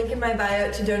as a link in my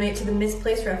bio to donate to the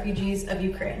misplaced refugees of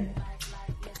Ukraine.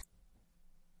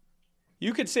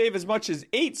 You could save as much as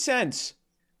 8 cents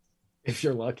if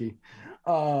you're lucky.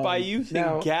 By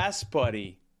using Gas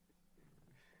Buddy.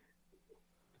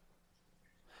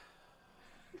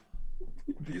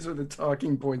 These are the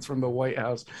talking points from the White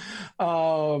House.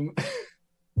 That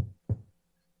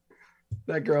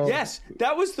girl. Yes,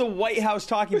 that was the White House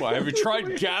talking point. Have you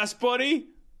tried Gas Buddy?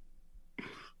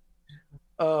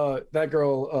 That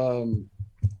girl,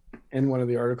 in one of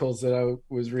the articles that I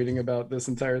was reading about this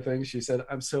entire thing, she said,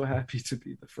 "I'm so happy to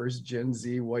be the first Gen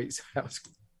Z White House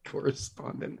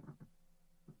correspondent."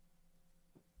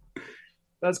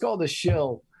 That's called a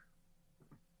shill,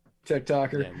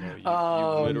 TikToker. Yeah,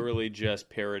 no, you literally just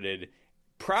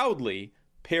proudly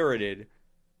parroted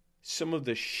some of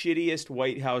the shittiest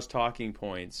White House talking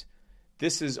points.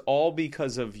 This is all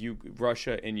because of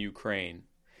Russia and Ukraine.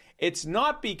 It's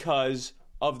not because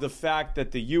of the fact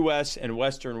that the U.S. and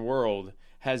Western world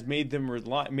has made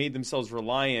themselves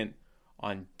reliant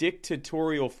on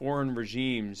dictatorial foreign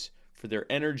regimes for their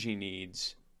energy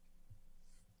needs.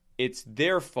 It's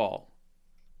their fault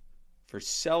for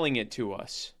selling it to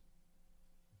us.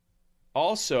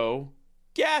 Also,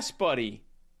 Gas Buddy.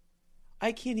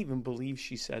 I can't even believe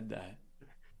she said that.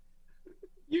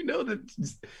 You know that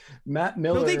Matt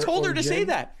Miller... No, they told her to say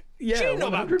that. Yeah, she didn't know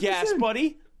about Gas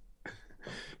Buddy.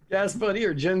 Gas Buddy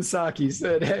or Jen Psaki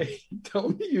said, "Hey,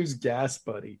 don't use Gas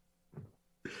Buddy."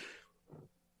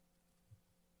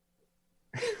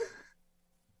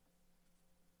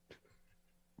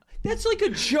 That's like a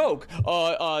joke.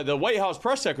 The White House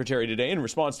press secretary today, in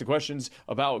response to questions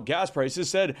about gas prices,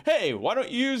 said, "Hey, why don't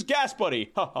you use Gas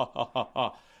Buddy?" Ha ha ha ha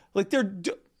ha. Like they're.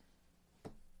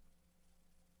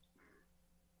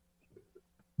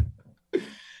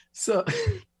 So.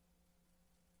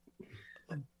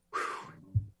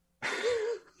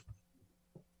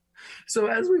 So,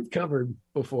 as we've covered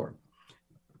before,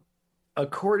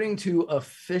 according to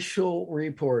official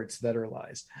reports that are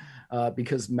lies,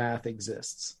 because math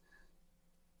exists,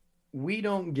 we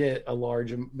don't get a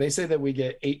large, they say that we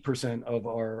get 8% of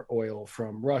our oil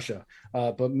from Russia,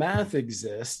 but math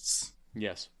exists.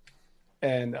 Yes.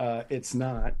 And it's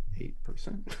not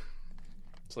 8%.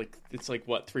 It's like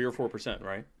what, 3 or 4%,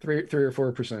 right? 3 or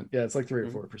 4%. Yeah, it's like 3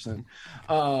 or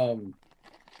 4%.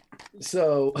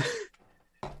 So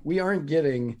we aren't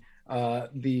getting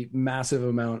the massive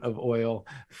amount of oil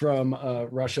from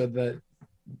Russia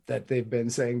that they've been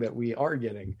saying that we are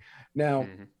getting. Now,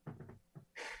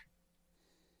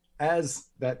 as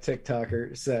that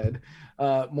TikToker said,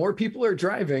 more people are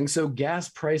driving, so gas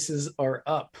prices are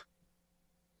up,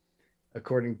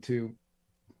 according to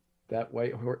that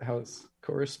White House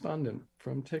correspondent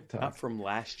from TikTok. Not from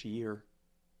last year.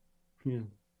 Yeah.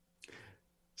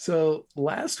 So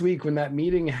last week when that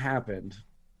meeting happened,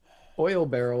 oil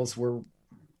barrels were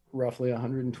roughly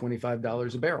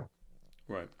 $125 a barrel.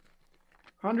 Right.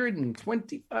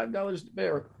 $125 a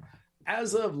barrel.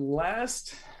 As of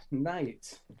last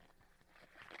night,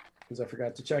 because I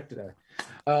forgot to check today,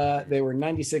 they were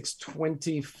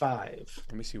 $96.25.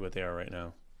 Let me see what they are right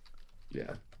now.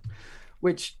 Yeah.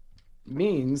 Which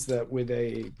means that with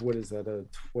a, what is that, a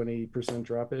 20%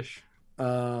 drop-ish?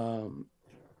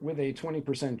 With a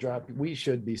 20% drop, we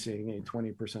should be seeing a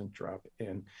 20% drop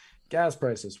in gas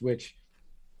prices, which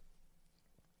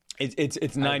it's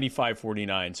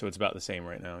 $95.49, so it's about the same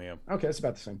right now. Yeah. Okay, it's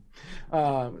about the same,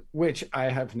 which I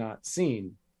have not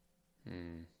seen.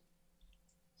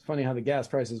 It's funny how the gas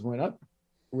prices went up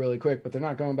really quick, but they're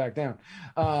not going back down.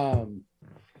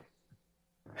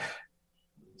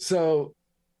 So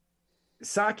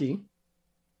Psaki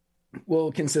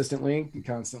will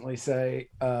constantly say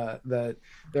that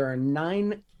there are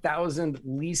 9,000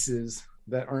 leases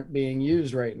that aren't being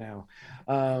used right now.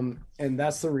 And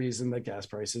that's the reason that gas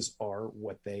prices are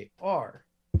what they are.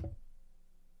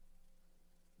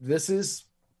 There's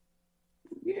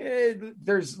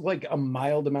like a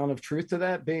mild amount of truth to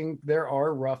that, being there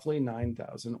are roughly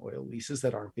 9,000 oil leases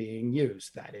that aren't being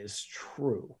used. That is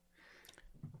true.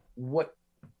 What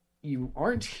you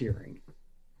aren't hearing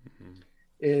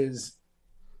is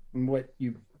what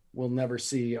you will never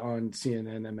see on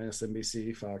CNN,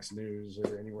 MSNBC, Fox News,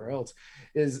 or anywhere else,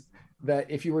 is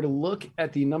that if you were to look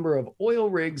at the number of oil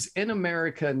rigs in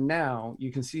America now,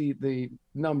 you can see the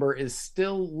number is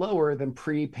still lower than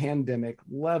pre-pandemic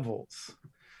levels.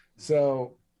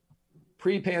 So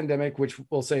pre-pandemic, which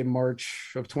we'll say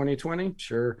March of 2020,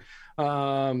 sure,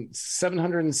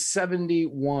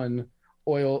 771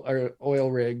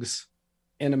 oil rigs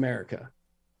in America.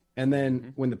 And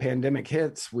then when the pandemic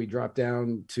hits, we drop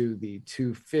down to the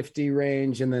 250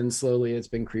 range, and then slowly it's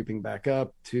been creeping back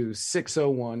up to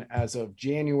 601 as of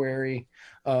January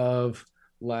of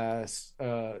this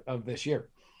year.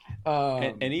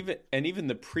 And even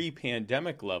the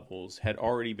pre-pandemic levels had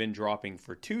already been dropping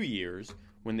for 2 years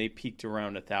when they peaked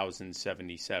around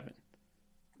 1,077.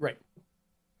 Right.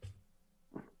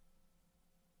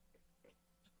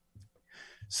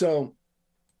 So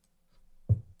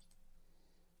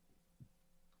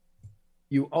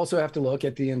you also have to look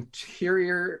at the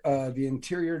interior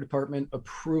department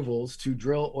approvals to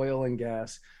drill oil and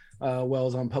gas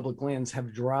wells on public lands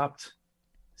have dropped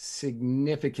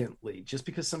significantly. Just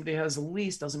because somebody has a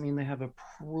lease doesn't mean they have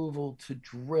approval to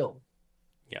drill.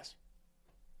 Yes.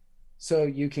 So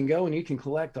you can go and you can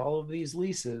collect all of these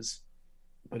leases,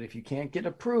 but if you can't get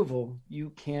approval, you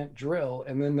can't drill.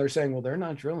 And then they're saying, well, they're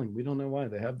not drilling. We don't know why.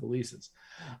 They have the leases.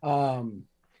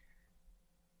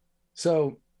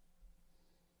 So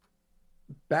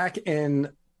back in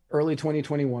early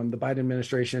 2021, the Biden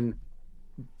administration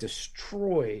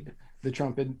destroyed the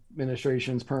Trump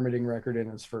administration's permitting record in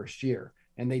its first year.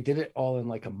 And they did it all in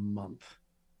like a month.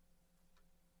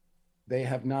 They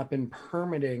have not been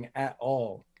permitting at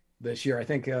all this year. I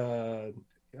think,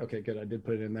 okay, good. I did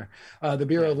put it in there. The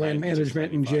Bureau of Land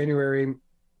Management in January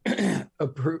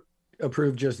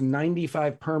approved just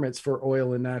 95 permits for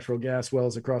oil and natural gas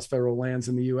wells across federal lands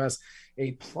in the U.S.,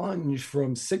 a plunge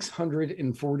from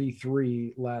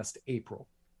 643 last April.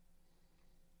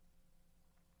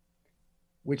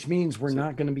 Which means we're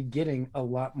not going to be getting a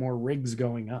lot more rigs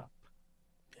going up.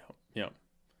 Yeah.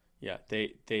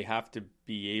 They have to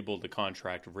be able to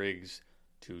contract rigs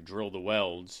to drill the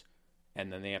wells,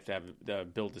 and then they have to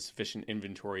build a sufficient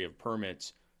inventory of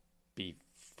permits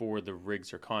before the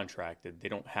rigs are contracted. They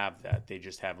don't have that. They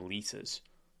just have leases.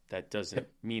 That doesn't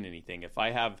mean anything. If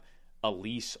I have a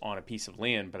lease on a piece of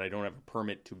land, but I don't have a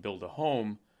permit to build a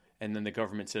home, and then the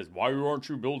government says, why aren't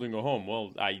you building a home?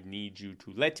 Well, I need you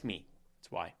to let me.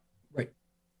 That's why. Right.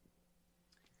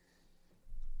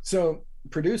 So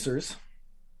producers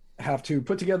have to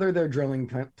put together their drilling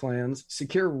plans,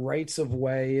 secure rights of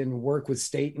way, and work with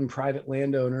state and private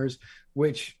landowners,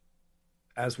 which,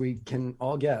 as we can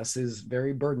all guess, is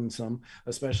very burdensome,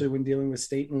 especially when dealing with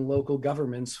state and local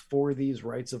governments for these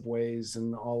rights of ways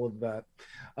and all of that.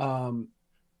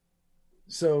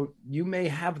 So you may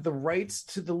have the rights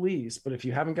to the lease, but if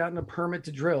you haven't gotten a permit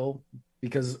to drill,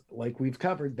 because like we've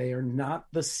covered, they are not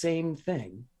the same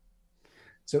thing.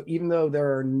 So even though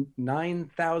there are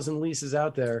 9,000 leases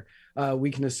out there,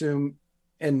 we can assume,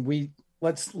 and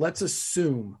let's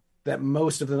assume that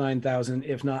most of the 9,000,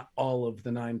 if not all of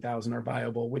the 9,000, are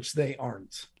viable, which they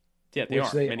aren't. Yeah, they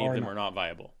aren't. Many of them are not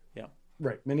viable. Yeah.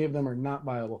 Right. Many of them are not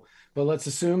viable. But let's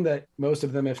assume that most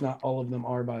of them, if not all of them,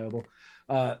 are viable.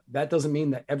 That doesn't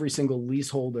mean that every single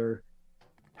leaseholder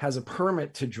has a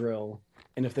permit to drill.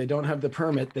 And if they don't have the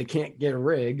permit, they can't get a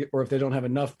rig. Or if they don't have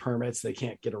enough permits, they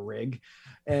can't get a rig.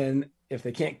 And if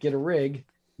they can't get a rig,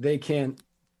 they can't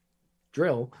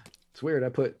drill. It's weird.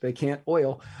 They can't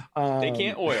oil. They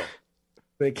can't oil.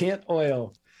 They can't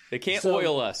oil. They can't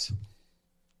oil us.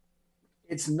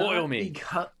 It's not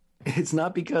it's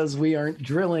not because we aren't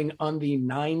drilling on the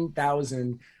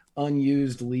 9,000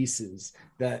 unused leases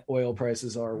that oil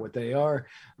prices are what they are.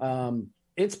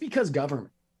 It's because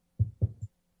government.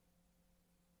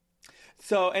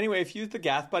 So anyway, if you use the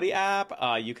Gath Buddy app,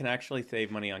 you can actually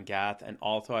save money on Gath, and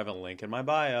also I have a link in my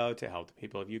bio to help the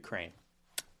people of Ukraine.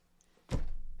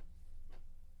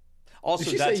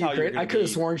 Also, that's how you're I could have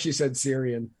sworn she said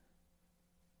Syrian.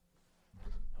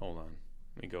 Hold on.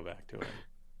 Let me go back to it.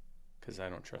 Because I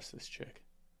don't trust this chick.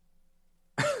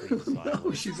 No,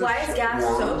 why is gas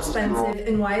so expensive,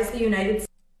 and why is the United States...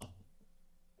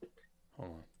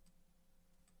 Hold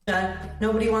on.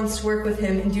 Nobody wants to work with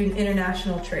him and do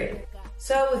international trade.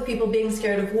 So with people being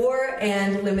scared of war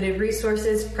and limited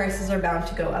resources, prices are bound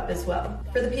to go up as well.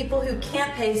 For the people who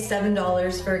can't pay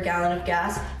 $7 for a gallon of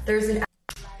gas, there's an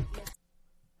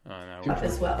up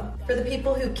as well. For the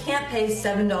people who can't pay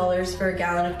 $7 for a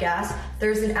gallon of gas,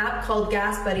 there's an app called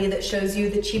Gas Buddy that shows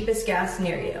you the cheapest gas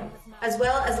near you, as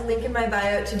well as a link in my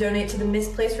bio to donate to the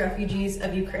misplaced refugees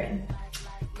of Ukraine.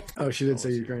 Oh, she did say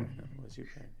Ukraine. It was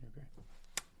Ukraine.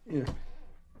 Yeah.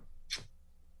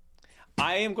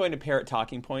 I am going to parrot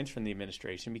talking points from the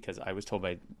administration because I was told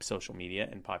by social media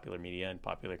and popular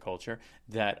culture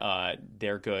that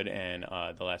they're good and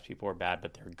the last people are bad,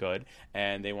 but they're good.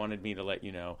 And they wanted me to let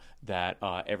you know that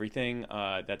everything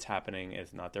that's happening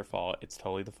is not their fault. It's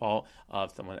totally the fault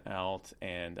of someone else.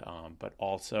 And but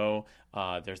also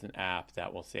there's an app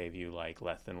that will save you like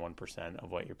less than 1%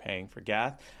 of what you're paying for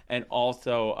gas. And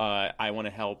also I want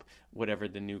to help whatever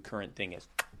the new current thing is.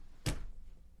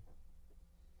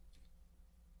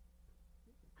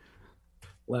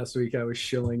 Last week I was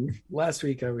shilling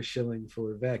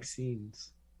for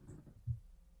vaccines.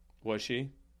 Was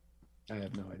she? I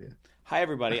have no idea. Hi,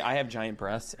 everybody. I have giant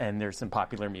breasts, and there's some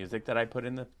popular music that I put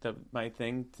in my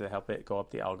thing to help it go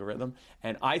up the algorithm.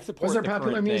 And I support. Was there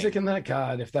popular music in that?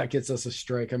 God, if that gets us a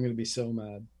strike, I'm going to be so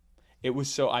mad. It was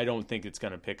so. I don't think it's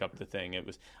going to pick up the thing. It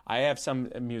was. I have some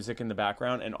music in the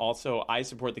background, and also I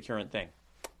support the current thing.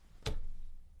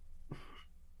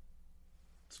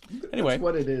 Anyway, that's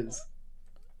what it is.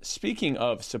 Speaking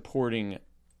of supporting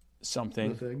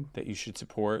something that you should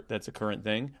support, that's a current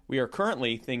thing. We are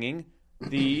currently thinging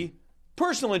the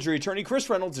personal injury attorney, Chris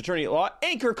Reynolds, attorney at law,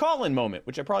 anchor call-in moment,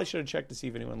 which I probably should have checked to see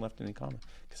if anyone left any comments.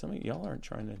 Because some of y'all aren't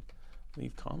trying to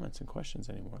leave comments and questions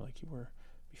anymore like you were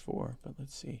before. But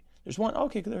let's see. There's one.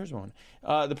 Okay, there's one.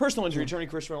 The personal injury attorney,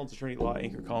 Chris Reynolds, attorney at law,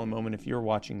 anchor call-in moment. If you're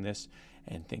watching this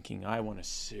and thinking, I want to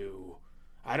sue.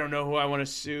 I don't know who I want to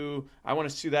sue. I want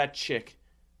to sue that chick.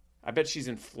 I bet she's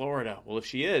in Florida. Well, if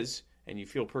she is, and you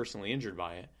feel personally injured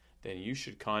by it, then you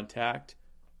should contact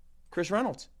Chris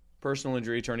Reynolds, personal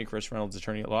injury attorney, Chris Reynolds,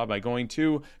 attorney at law, by going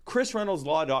to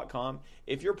chrisreynoldslaw.com.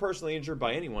 If you're personally injured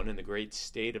by anyone in the great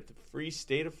state of the free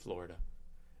state of Florida,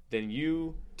 then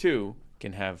you, too,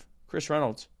 can have Chris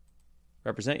Reynolds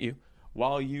represent you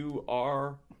while you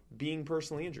are being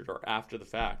personally injured or after the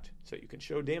fact, so you can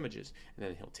show damages. And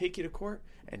then he'll take you to court,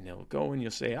 and they'll go and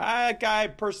you'll say, that guy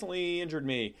personally injured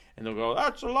me. And they'll go,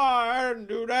 that's a lie. I didn't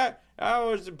do that. I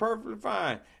was perfectly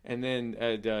fine. And then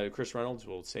Chris Reynolds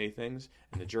will say things,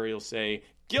 and the jury will say,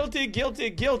 guilty, guilty,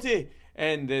 guilty.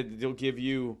 And they'll give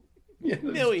you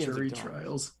millions jury of dollars.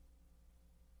 Trials.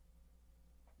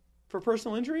 For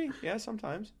personal injury? Yeah,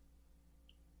 sometimes.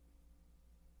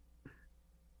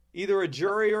 Either a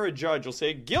jury or a judge will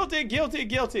say, guilty, guilty,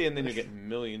 guilty, and then you get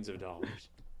millions of dollars.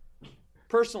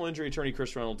 Personal injury attorney,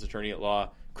 Chris Reynolds, attorney at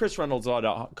law,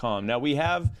 chrisreynoldslaw.com. Now, we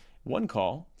have one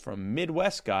call from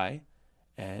Midwest Guy,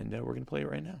 and we're going to play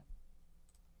it right now.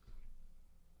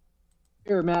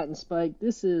 Here, Matt and Spike.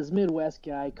 This is Midwest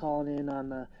Guy calling in on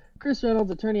the Chris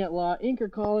Reynolds, attorney at law, anchor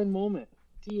call-in moment.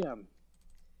 TM.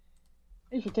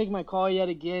 Thanks for taking my call yet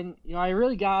again. I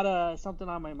really got something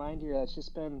on my mind here that's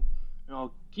just been,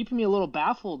 keeping me a little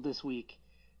baffled this week.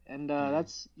 And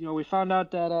that's, we found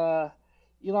out that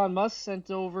Elon Musk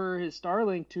sent over his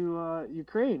Starlink to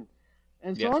Ukraine.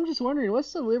 And so I'm just wondering,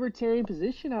 what's the libertarian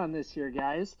position on this here,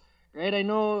 guys? Right? I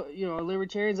know,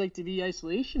 libertarians like to be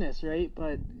isolationists, right?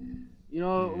 But,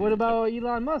 what about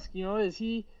Elon Musk? Is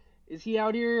he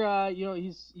out here,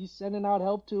 he's sending out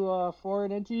help to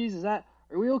foreign entities? Are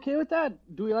we okay with that?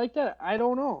 Do we like that? I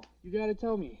don't know. You got to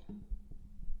tell me.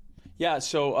 Yeah,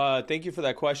 so thank you for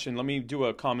that question. Let me do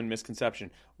a common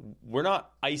misconception. We're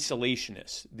not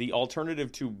isolationists. The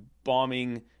alternative to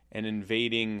bombing and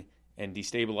invading and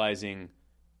destabilizing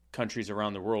countries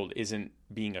around the world isn't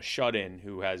being a shut-in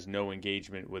who has no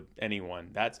engagement with anyone.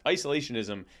 That's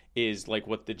isolationism is like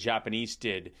what the Japanese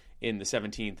did in the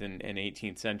 17th and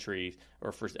 18th century,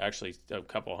 or for actually a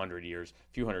few hundred years,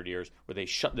 where they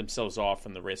shut themselves off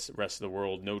from the rest of the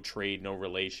world, no trade, no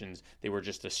relations. They were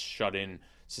just a shut-in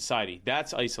society.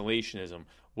 That's isolationism.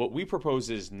 What we propose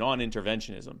is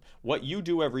non-interventionism. What you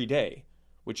do every day,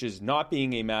 which is not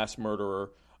being a mass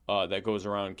murderer that goes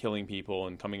around killing people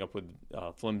and coming up with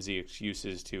flimsy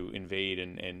excuses to invade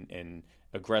and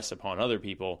aggress upon other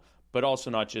people, but also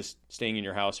not just staying in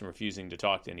your house and refusing to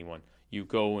talk to anyone. You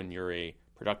go and you're a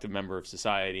productive member of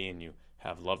society and you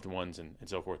have loved ones and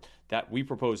so forth. That we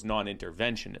propose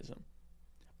non-interventionism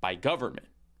by government.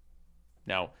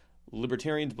 Now,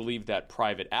 libertarians believe that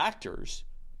private actors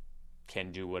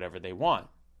can do whatever they want.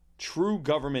 True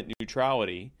government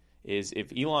neutrality is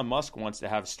if Elon Musk wants to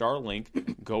have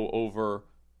Starlink go over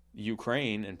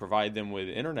Ukraine and provide them with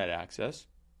internet access,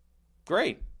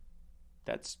 great.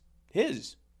 That's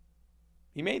his.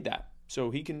 He made that.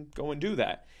 So he can go and do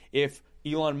that. If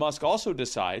Elon Musk also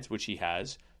decides, which he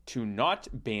has, to not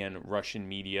ban Russian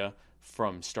media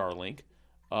from Starlink,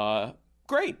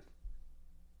 great.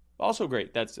 Also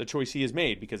great. That's a choice he has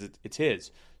made because it's his.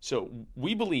 So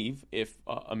we believe if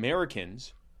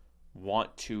Americans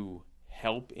want to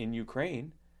help in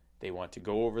Ukraine, they want to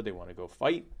go over, they want to go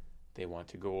fight, they want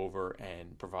to go over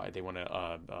and provide, they want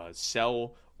to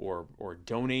sell or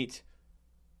donate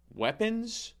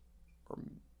weapons or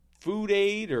food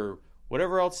aid or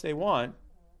whatever else they want,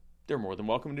 they're more than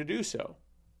welcome to do so.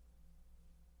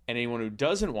 And anyone who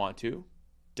doesn't want to,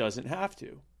 doesn't have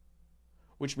to.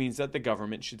 Which means that the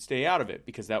government should stay out of it,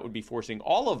 because that would be forcing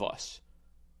all of us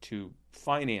to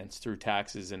finance through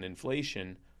taxes and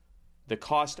inflation the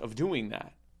cost of doing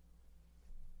that,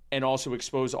 and also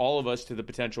expose all of us to the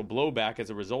potential blowback as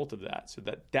a result of that. So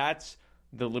that's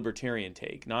the libertarian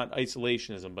take, not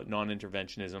isolationism, but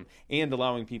non-interventionism, and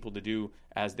allowing people to do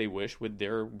as they wish with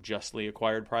their justly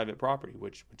acquired private property,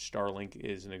 which Starlink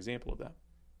is an example of that.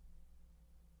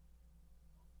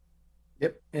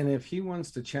 Yep, and if he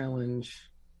wants to challenge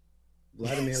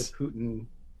Vladimir Putin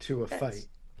to a fight,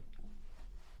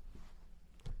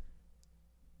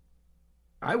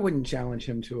 I wouldn't challenge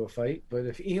him to a fight, but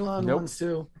if Elon wants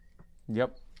to,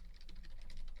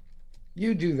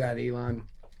 you do that, Elon.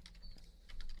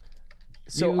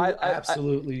 So you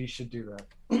absolutely should do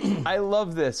that. I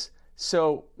love this.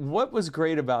 So what was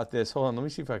great about this? Hold on, let me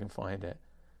see if I can find it.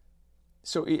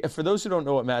 So for those who don't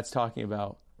know what Matt's talking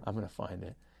about, I'm going to find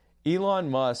it. Elon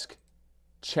Musk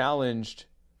challenged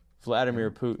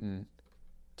Vladimir Putin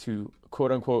to,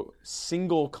 quote unquote,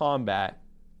 single combat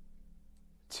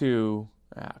to...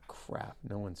 crap,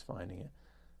 no one's finding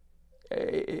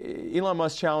it. Elon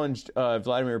Musk challenged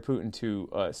Vladimir Putin to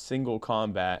single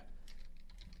combat,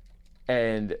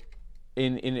 and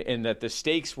in that the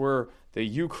stakes were the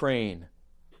Ukraine.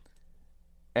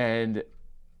 And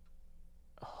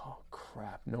oh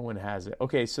crap, no one has it.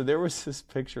 Okay, so there was this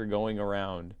picture going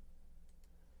around,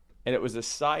 and it was a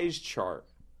size chart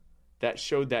that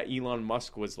showed that Elon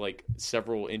Musk was like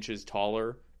several inches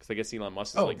taller, because I guess Elon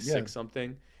Musk is 6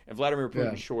 something. And Vladimir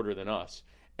Putin is shorter than us,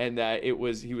 and that he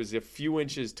was a few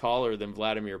inches taller than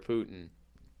Vladimir Putin.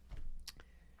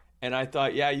 And I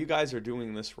thought, yeah, you guys are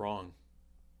doing this wrong.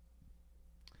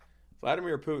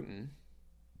 Vladimir Putin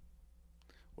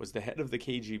was the head of the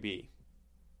KGB,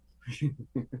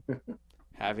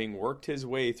 having worked his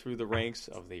way through the ranks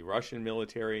of the Russian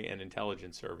military and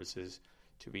intelligence services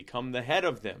to become the head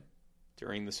of them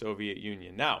during the Soviet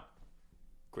Union. Now,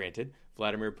 granted,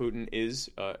 Vladimir Putin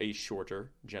is a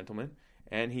shorter gentleman,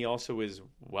 and he also is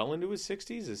well into his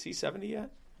 60s. Is he 70 yet?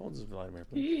 How old is Vladimir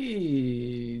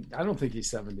Putin? I don't think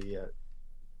he's 70 yet.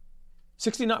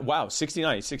 69. Wow,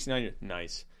 69. He's 69.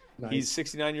 Nice. He's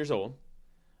 69 years old.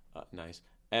 Nice.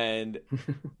 And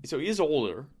so he is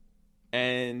older,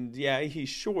 And yeah, he's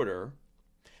shorter.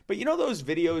 But you know those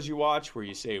videos you watch where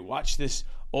you say, watch this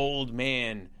old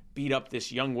man beat up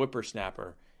this young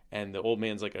whippersnapper, and the old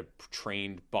man's like a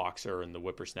trained boxer and the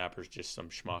whippersnapper's just some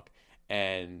schmuck.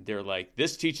 And they're like,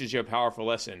 this teaches you a powerful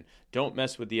lesson. Don't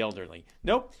mess with the elderly.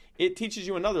 Nope, it teaches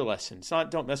you another lesson. It's not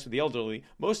don't mess with the elderly.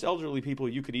 Most elderly people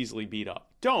you could easily beat up.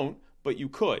 Don't, but you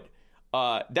could.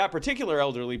 That particular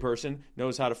elderly person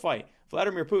knows how to fight.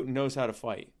 Vladimir Putin knows how to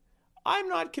fight. I'm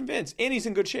not convinced. And he's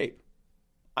in good shape.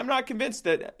 I'm not convinced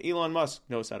that Elon Musk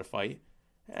knows how to fight.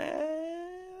 I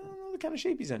don't know the kind of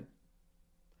shape he's in.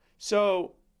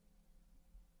 So,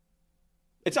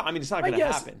 it's not going to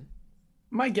happen.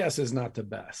 My guess is not the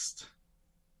best.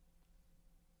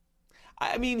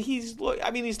 I mean, he's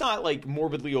not like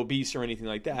morbidly obese or anything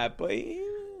like that, but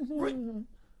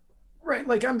right.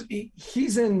 Like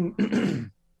he's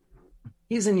in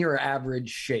he's in your average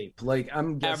shape. Like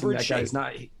I'm guessing that guy's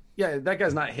not. Yeah, that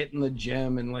guy's not hitting the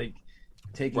gym and like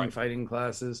taking fighting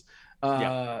classes.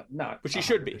 No, which he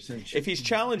should be. If he's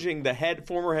challenging the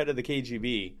former head of the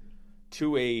KGB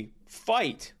to a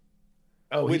fight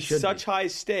with such high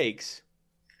stakes,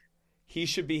 he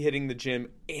should be hitting the gym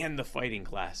and the fighting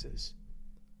classes.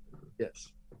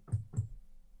 Yes.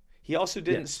 He also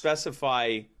didn't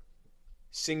specify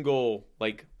single,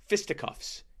 like,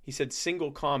 fisticuffs. He said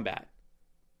single combat.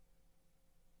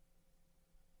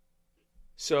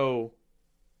 So,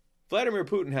 Vladimir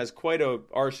Putin has quite an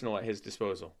arsenal at his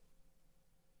disposal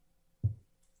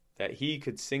that he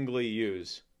could singly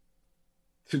use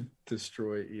to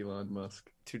destroy Elon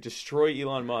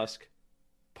Musk.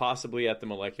 Possibly at the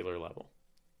molecular level.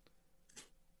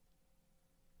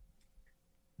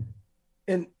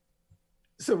 And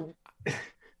so,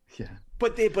 yeah.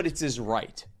 But it's his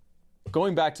right.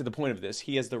 Going back to the point of this,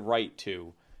 he has the right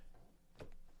to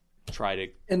try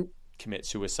to commit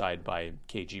suicide by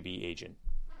KGB agent.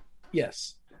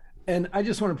 Yes. And I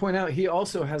just want to point out, he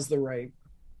also has the right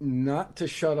not to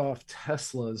shut off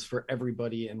Teslas for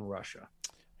everybody in Russia.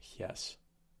 Yes.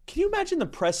 Can you imagine the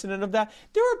precedent of that?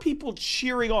 There are people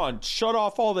cheering on, shut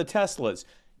off all the Teslas.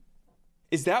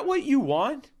 Is that what you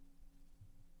want?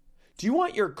 Do you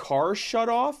want your car shut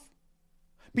off?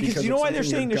 Because you know why they're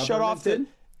saying to shut off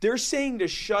they're saying to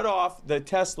shut off the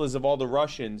Teslas of all the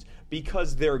Russians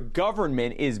because their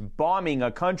government is bombing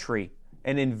a country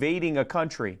and invading a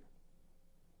country.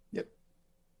 Yep.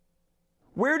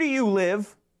 Where do you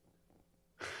live?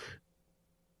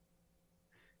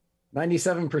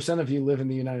 97% of you live in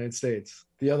the United States.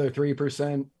 The other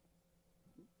 3%,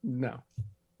 no.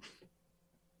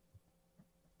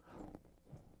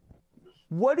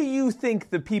 What do you think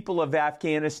the people of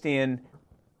Afghanistan,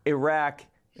 Iraq,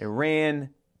 Iran,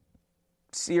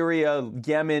 Syria,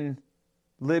 Yemen,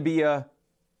 Libya,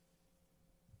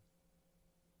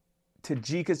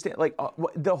 Tajikistan, like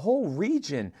the whole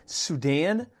region,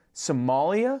 Sudan,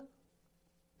 Somalia,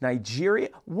 Nigeria,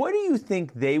 what do you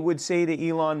think they would say to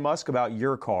Elon Musk about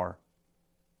your car?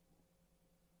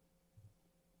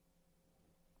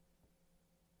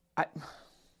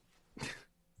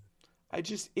 It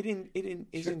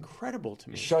is incredible to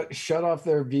me. Shut off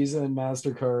their Visa and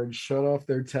MasterCard. Shut off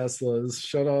their Teslas.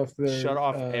 Shut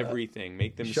off everything.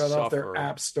 Make them shut suffer. off their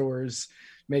app stores.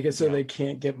 Make it so they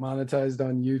can't get monetized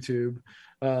on YouTube.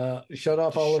 Shut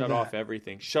off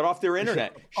everything. Shut off their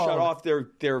internet. Shut off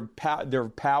their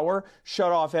power.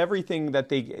 Shut off everything that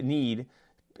they need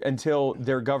until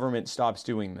their government stops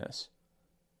doing this.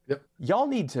 Yep. Y'all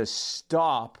need to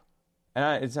stop.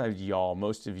 And it's not y'all.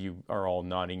 Most of you are all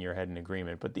nodding your head in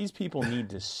agreement. But these people need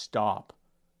to stop.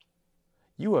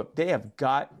 They have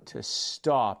got to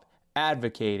stop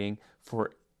advocating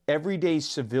for everyday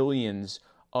civilians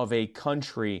of a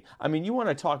country. I mean, you want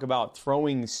to talk about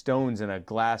throwing stones in a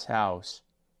glass house.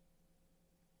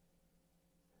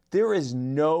 There is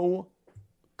no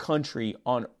country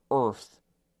on earth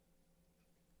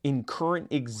in current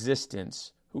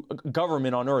existence,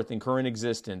 government on earth in current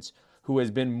existence, who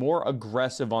has been more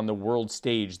aggressive on the world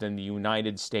stage than the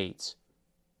United States.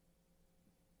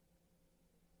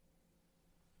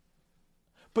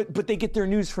 But they get their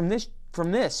news from this.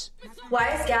 Why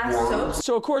is gas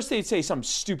So of course they'd say something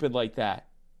stupid like that.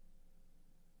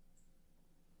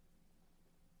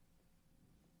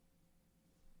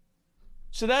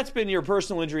 So that's been your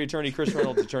personal injury attorney, Chris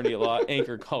Reynolds, attorney at law,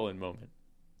 Anchor Cullen moment.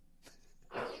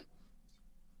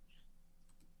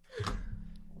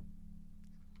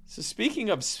 So speaking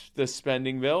of the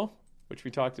spending bill, which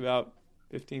we talked about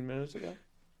 15 minutes ago.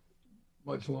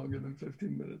 Much longer than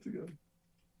 15 minutes ago.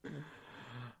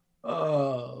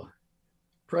 Oh,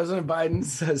 President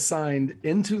Biden has signed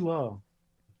into law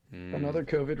Another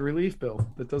COVID relief bill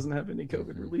that doesn't have any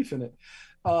COVID relief in it.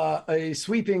 A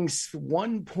sweeping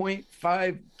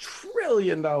 $1.5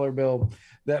 trillion bill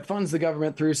that funds the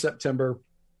government through September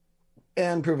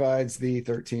and provides the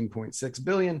 $13.6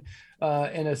 billion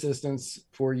in assistance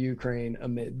for Ukraine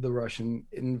amid the Russian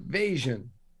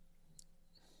invasion.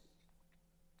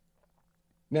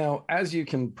 Now, as you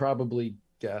can probably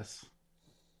guess,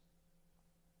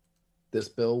 this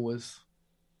bill was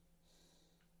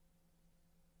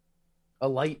a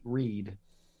light read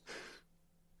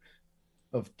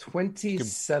of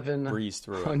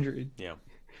 2,700. Yeah.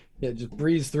 Yeah, just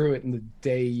breeze through it in the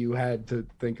day you had to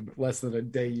think about, less than a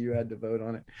day you had to vote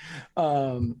on it.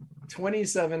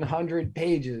 2,700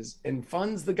 pages and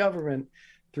funds the government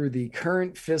through the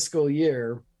current fiscal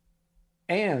year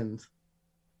and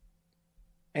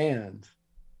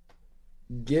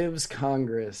gives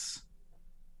Congress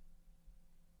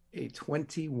a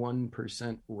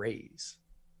 21% raise.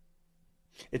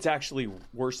 It's actually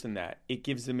worse than that. It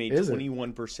gives them a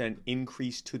 21%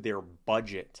 increase to their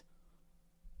budget.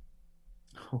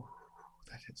 Oh,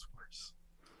 that is worse.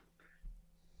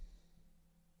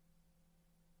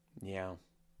 Yeah.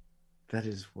 That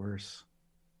is worse.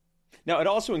 Now, it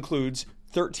also includes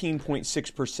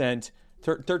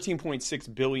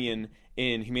 13.6 billion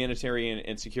in humanitarian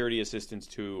and security assistance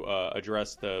to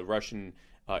address the Russian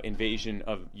invasion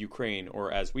of Ukraine,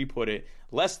 or as we put it,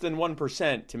 less than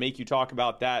 1% to make you talk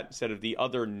about that instead of the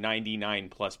other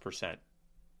 99+%.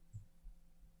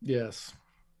 Yes.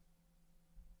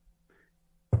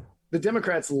 The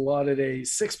Democrats lauded a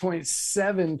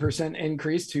 6.7%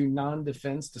 increase to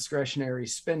non-defense discretionary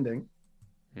spending,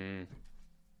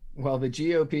 while the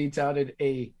GOP touted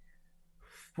a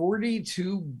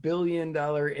 $42 billion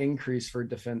increase for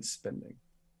defense spending.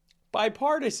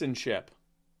 Bipartisanship.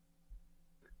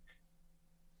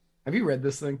 Have you read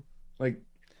this thing? Well,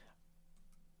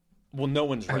 no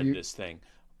one's read this thing,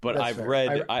 but I've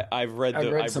read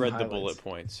the bullet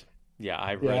points. Yeah,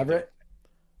 I've read.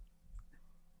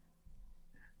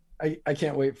 I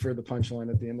can't wait for the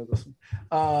punchline at the end of this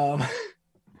one.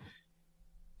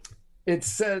 It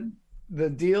said the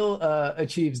deal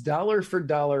achieves dollar for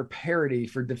dollar parity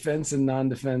for defense and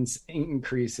non-defense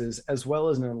increases, as well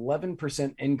as an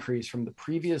 11% increase from the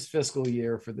previous fiscal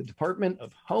year for the Department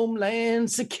of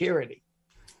Homeland Security.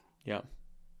 Yeah.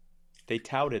 They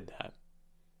touted that.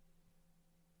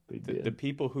 The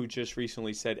people who just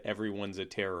recently said everyone's a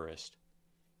terrorist.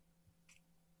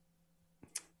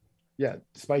 Yeah,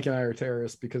 Spike and I are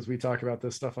terrorists because we talk about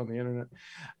this stuff on the internet.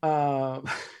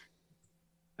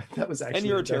 That was actually, and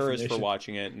you're a terrorist for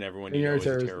watching it, and everyone you know is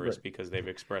a terrorist right, because they've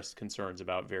expressed concerns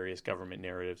about various government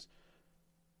narratives.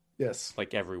 Yes,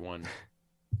 like everyone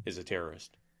is a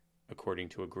terrorist, according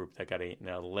to a group that got an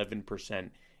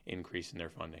 11% increase in their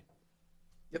funding.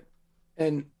 Yep,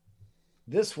 and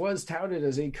this was touted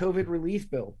as a COVID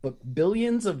relief bill, but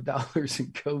billions of dollars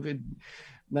in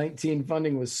COVID-19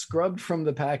 funding was scrubbed from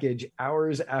the package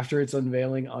hours after its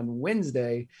unveiling on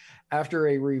Wednesday, after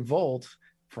a revolt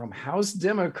from House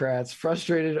Democrats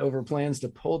frustrated over plans to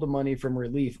pull the money from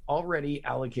relief already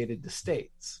allocated to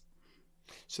states.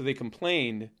 So they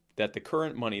complained that the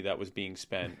current money that was being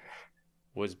spent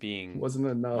wasn't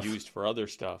enough, used for other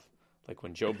stuff. Like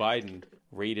when Joe Biden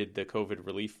raided the COVID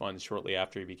relief funds shortly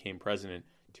after he became president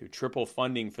to triple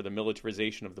funding for the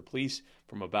militarization of the police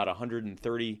from about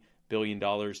 $130 billion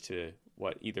to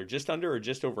either just under or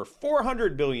just over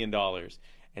 $400 billion.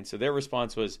 And so their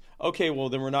response was, okay, well,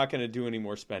 then we're not going to do any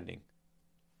more spending.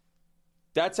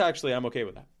 I'm okay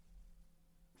with that.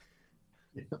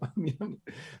 Yeah,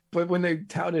 but when they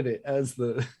touted it as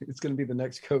it's going to be the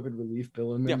next COVID relief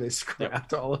bill, and then they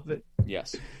scrapped all of it.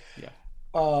 Yes. Yeah.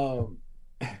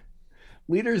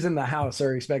 Leaders in the House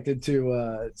are expected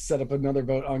to set up another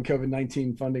vote on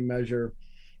COVID-19 funding measure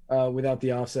without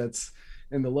the offsets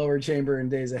in the lower chamber in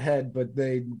days ahead, but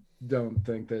they don't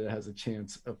think that it has a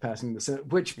chance of passing the Senate,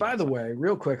 which, by the way,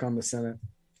 real quick on the Senate,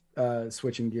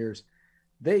 switching gears,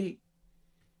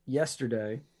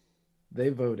 yesterday they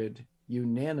voted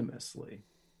unanimously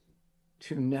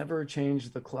to never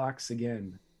change the clocks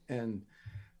again. And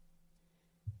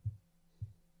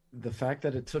the fact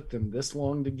that it took them this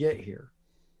long to get here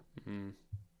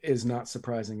is not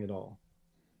surprising at all.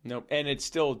 Nope. And it's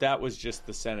still, that was just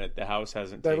the Senate. The House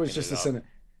hasn't That taken was just it the up. Senate.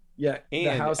 Yeah. And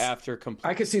the House,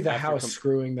 I could see the House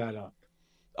screwing that up.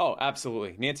 Oh,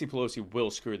 absolutely. Nancy Pelosi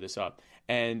will screw this up.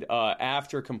 And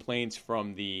after complaints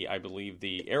from I believe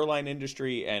the airline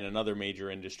industry and another major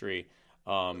industry,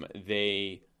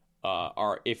 they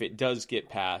are, if it does get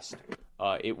passed,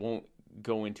 it won't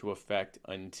go into effect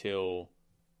until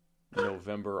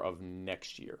November of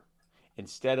next year.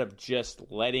 instead of just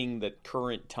letting the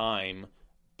current time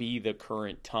be the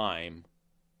current time.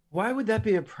 Why would that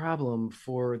be a problem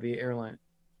for the airline?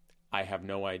 I have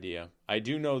no idea. I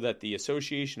do know that the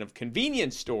Association of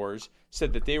Convenience Stores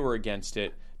said that they were against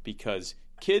it because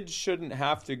kids shouldn't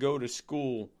have to go to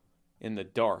school in the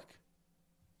dark,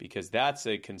 because that's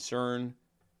a concern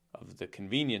of the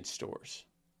convenience stores,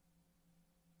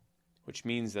 which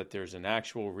means that there's an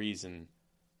actual reason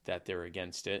that they're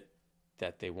against it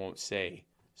that they won't say.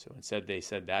 So instead they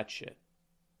said that shit.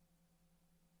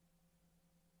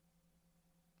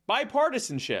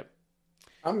 Bipartisanship.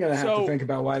 I'm going to have to think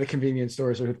about why the convenience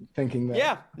stores are thinking that.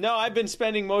 Yeah. No, I've been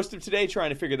spending most of today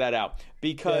trying to figure that out,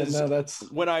 because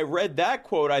when I read that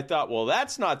quote, I thought, well,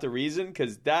 that's not the reason,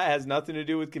 because that has nothing to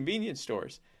do with convenience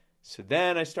stores. So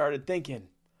then I started thinking,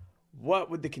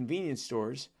 what would the convenience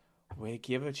stores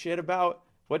give a shit about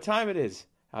what time it is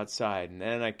outside? And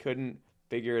then I couldn't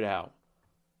figure it out.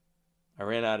 I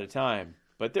ran out of time.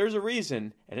 But there's a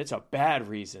reason, and it's a bad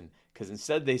reason, because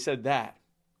instead they said that.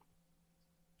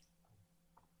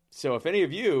 So if any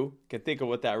of you can think of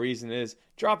what that reason is,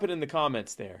 drop it in the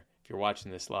comments there if you're watching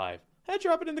this live.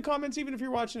 Drop it in the comments even if you're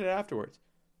watching it afterwards.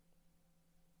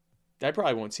 I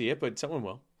probably won't see it, but someone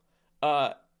will.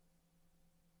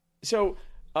 So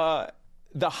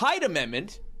the Hyde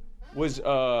Amendment was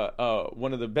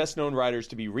one of the best-known riders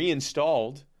to be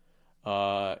reinstalled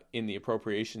in the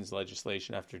appropriations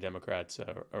legislation after Democrats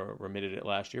remitted it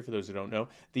last year. For those who don't know,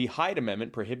 the Hyde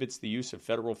Amendment prohibits the use of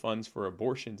federal funds for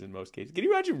abortions in most cases. Can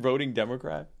you imagine voting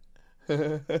Democrat?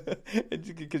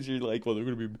 Because you're like, well, they're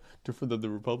going to be different than the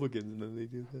Republicans, and then they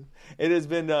do that. It has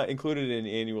been included in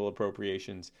annual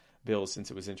appropriations bills since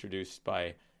it was introduced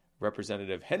by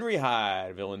Representative Henry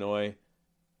Hyde of Illinois,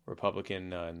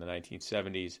 Republican in the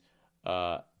 1970s.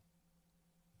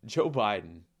 Joe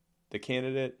Biden, the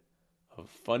candidate of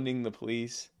funding the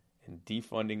police and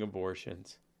defunding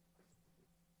abortions.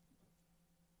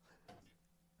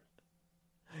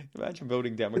 Imagine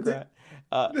voting Democrat.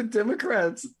 The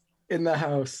Democrats in the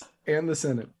House and the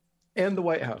Senate and the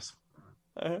White House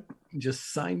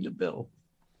just signed a bill,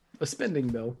 a spending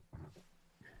bill,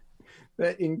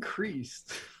 that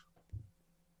increased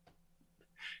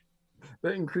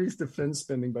defense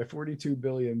spending by $42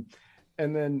 billion.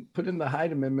 And then put in the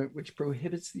Hyde Amendment, which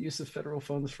prohibits the use of federal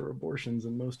funds for abortions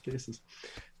in most cases.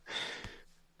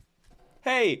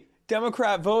 Hey,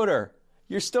 Democrat voter,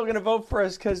 you're still going to vote for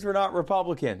us because we're not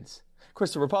Republicans. Of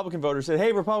course, the Republican voter said,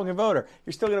 hey, Republican voter,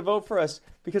 you're still going to vote for us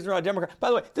because we're not Democrat. By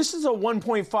the way, this is a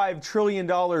 $1.5 trillion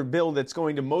bill that's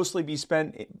going to mostly be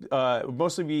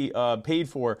paid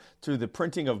for through the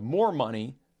printing of more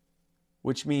money,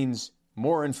 which means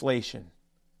more inflation.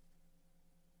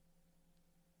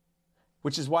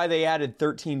 Which is why they added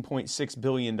 $13.6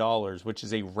 billion, which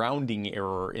is a rounding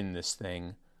error in this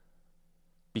thing.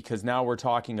 Because now we're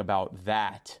talking about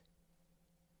that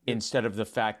instead of the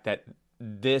fact that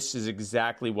this is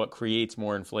exactly what creates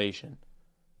more inflation.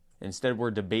 Instead,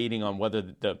 we're debating on whether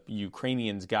the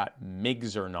Ukrainians got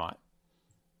MiGs or not.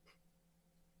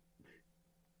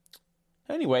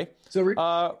 Anyway. So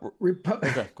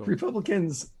okay,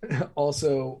 Republicans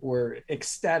also were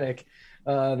ecstatic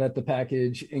that the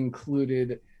package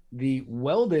included the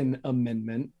Weldon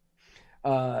Amendment,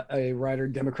 a rider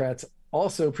Democrats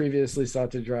also previously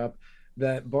sought to drop,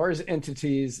 that bars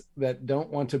entities that don't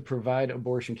want to provide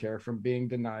abortion care from being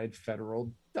denied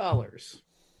federal dollars.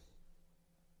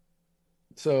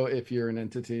 So if you're an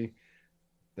entity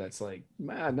that's like,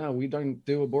 no, we don't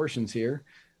do abortions here,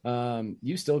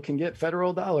 you still can get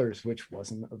federal dollars, which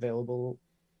wasn't available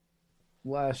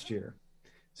last year.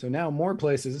 So now more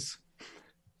places...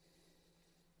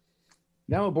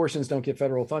 Now abortions don't get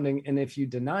federal funding, and if you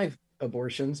deny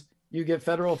abortions, you get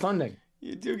federal funding.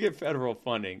 You do get federal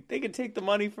funding. They can take the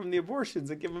money from the abortions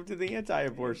and give them to the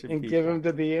anti-abortion people. And give them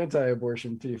to the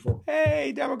anti-abortion people.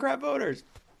 Hey, Democrat voters.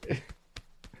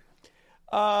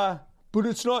 But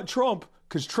it's not Trump,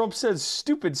 because Trump says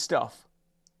stupid stuff.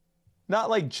 Not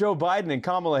like Joe Biden and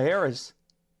Kamala Harris.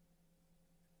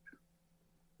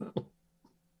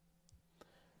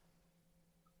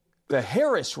 The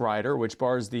Harris rider, which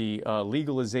bars the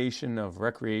legalization of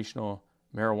recreational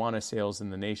marijuana sales in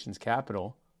the nation's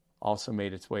capital, also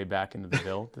made its way back into the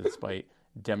bill despite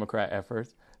Democrat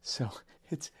efforts. So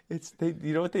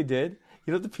you know what they did?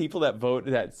 You know the people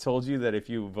that told you that if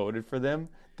you voted for them,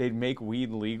 they'd make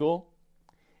weed legal?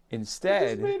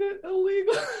 Instead, they just made it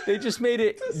illegal. They just made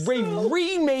it, they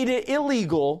remade it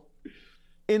illegal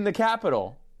in the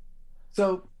Capitol.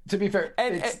 So to be fair,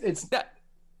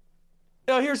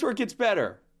 no, here's where it gets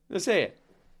better. Let's say it.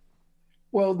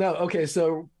 Well, no. Okay.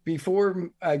 So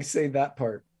before I say that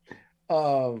part,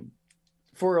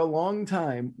 for a long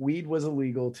time, weed was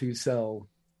illegal to sell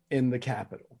in the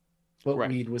Capitol, but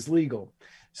weed was legal.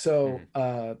 So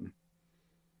I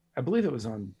believe it was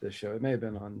on this show. It may have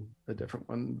been on a different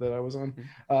one that I was on.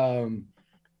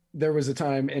 There was a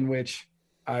time in which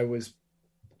I was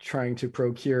trying to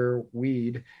procure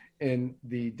weed in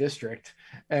the district,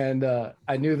 and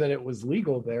I knew that it was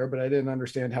legal there, but I didn't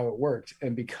understand how it worked.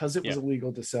 And because it was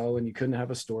illegal to sell and you couldn't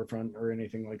have a storefront or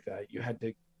anything like that, you had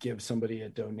to give somebody a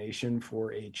donation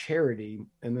for a charity,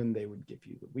 and then they would give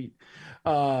you the weed.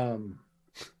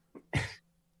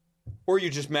 Or you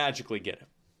just magically get it.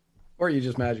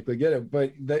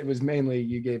 But that was mainly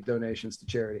you gave donations to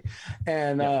charity.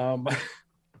 And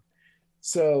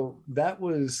so that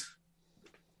was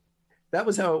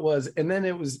how it was. And then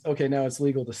it was, okay, now it's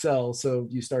legal to sell. So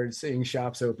you started seeing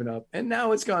shops open up. And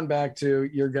now it's gone back to,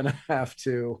 you're going to have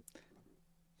to.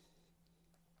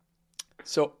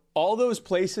 So all those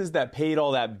places that paid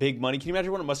all that big money, can you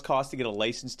imagine what it must cost to get a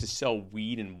license to sell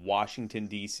weed in Washington,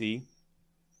 D.C.?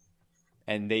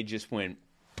 And they just went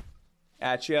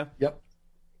at you? Yep.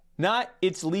 Not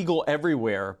it's legal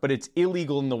everywhere, but it's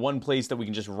illegal in the one place that we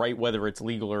can just write whether it's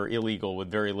legal or illegal with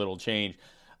very little change.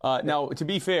 Now, to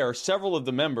be fair, several of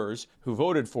the members who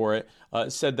voted for it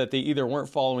said that they either weren't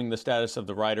following the status of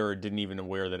the rider or didn't even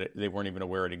aware that they weren't even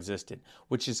aware it existed,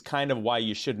 which is kind of why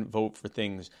you shouldn't vote for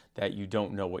things that you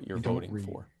don't know what you're voting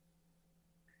for.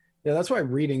 Yeah, that's why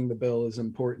reading the bill is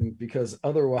important, because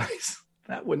otherwise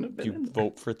that wouldn't have been. You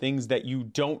vote for things that you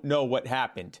don't know what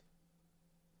happened.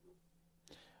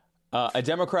 A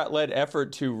Democrat-led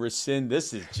effort to rescind,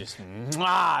 this is just,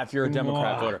 if you're a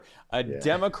Democrat voter,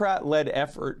 Democrat-led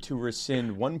effort to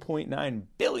rescind $1.9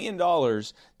 billion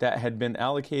that had been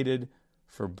allocated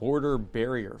for border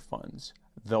barrier funds.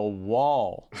 The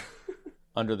wall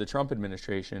under the Trump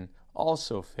administration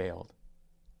also failed.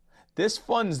 This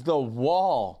funds the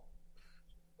wall.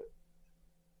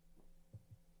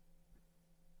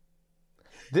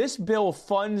 This bill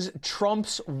funds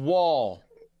Trump's wall.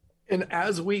 And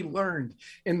as we learned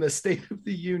in the State of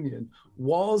the Union,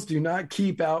 walls do not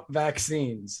keep out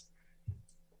vaccines.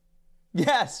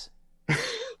 Yes.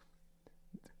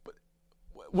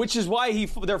 Which is why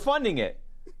they're funding it.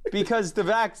 Because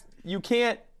you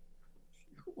can't,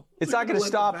 it's not going to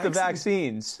stop the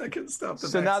vaccines. It's not going to stop the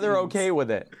vaccines. So now they're okay with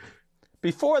it.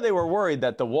 Before they were worried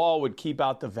that the wall would keep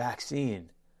out the vaccine.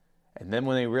 And then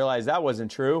when they realized that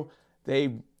wasn't true,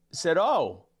 they said,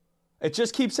 oh, it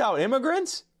just keeps out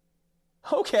immigrants?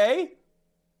 Okay.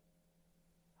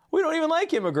 We don't even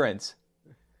like immigrants.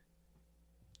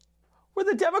 We're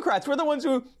the Democrats. We're the ones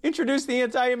who introduced the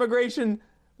anti-immigration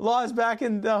laws back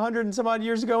in the 100 and some odd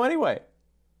years ago anyway.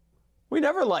 We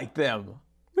never liked them.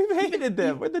 We've hated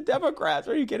them. We're the Democrats.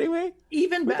 Are you kidding me? We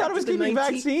thought it was keeping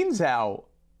vaccines out.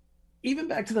 Even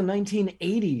back to the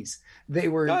 1980s, they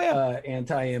were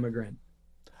anti-immigrant.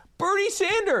 Bernie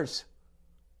Sanders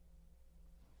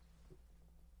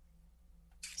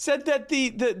said that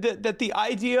the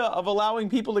idea of allowing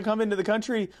people to come into the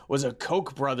country was a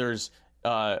Koch brothers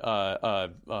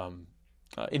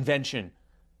invention.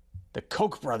 The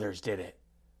Koch brothers did it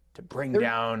to bring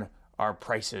down our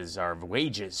prices, our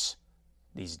wages.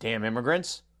 These damn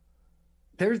immigrants.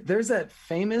 There's that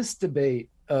famous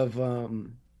debate of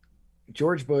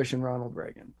George Bush and Ronald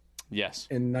Reagan. Yes.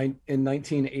 In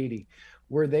 1980,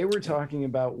 where they were talking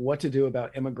about what to do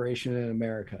about immigration in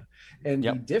America, and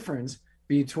the difference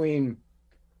between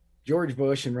George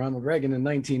Bush and Ronald Reagan in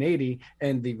 1980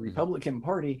 and the Republican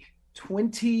Party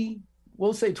 23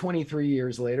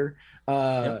 years later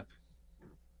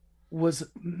was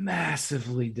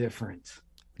massively different.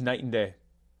 Night and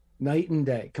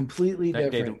day, completely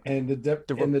different. And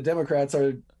the Democrats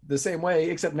are the same way,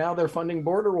 except now they're funding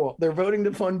border wall. They're voting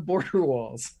to fund border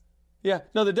walls. Yeah,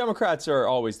 no, the Democrats are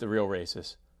always the real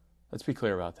racists. Let's be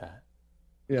clear about that.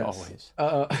 Yes. Always.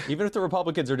 Even if the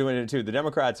Republicans are doing it too, the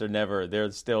Democrats are never. They're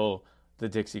still the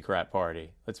Dixiecrat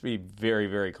party. Let's be very,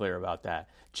 very clear about that.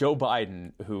 Joe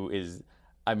Biden, who is,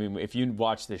 I mean, if you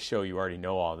watch this show, you already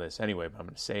know all this anyway, but I'm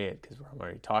going to say it because I'm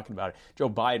already talking about it. Joe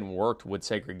Biden worked with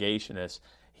segregationists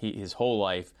his whole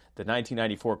life. The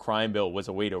 1994 crime bill was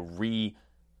a way to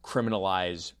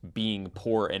re-criminalize being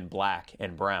poor and black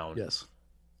and brown. Yes.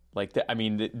 Like, I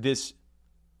mean, this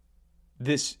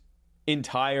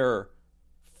entire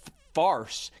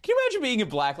farce. Can you imagine being in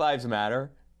Black Lives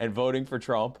Matter and voting for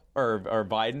Trump or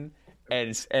Biden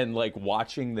and like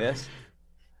watching this?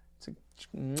 It's like,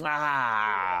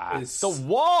 the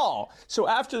wall. So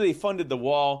after they funded the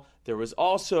wall, There was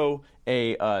also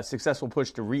a successful push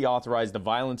to reauthorize the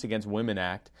Violence Against Women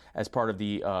Act as part of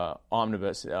the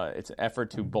omnibus. It's an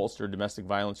effort to bolster domestic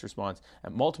violence response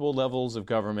at multiple levels of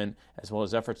government, as well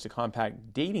as efforts to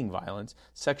combat dating violence,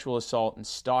 sexual assault, and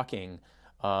stalking.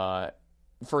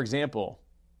 For example,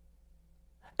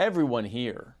 everyone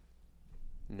here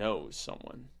knows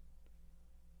someone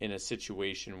in a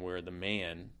situation where the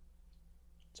man,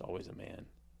 it's always a man,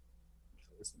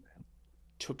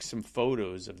 took some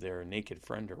photos of their naked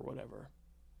friend or whatever.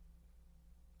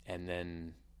 And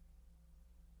then,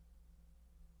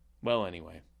 well,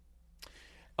 anyway.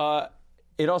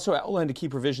 It also outlined a key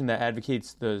provision that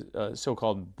advocates the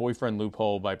so-called boyfriend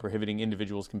loophole by prohibiting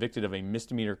individuals convicted of a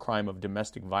misdemeanor crime of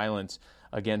domestic violence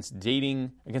against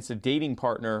a dating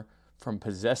partner from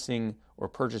possessing or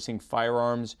purchasing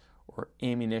firearms or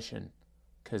ammunition.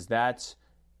 Because that's,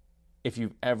 if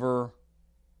you've ever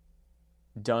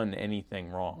done anything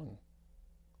wrong,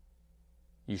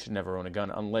 you should never own a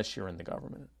gun unless you're in the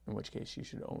government, in which case you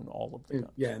should own all of the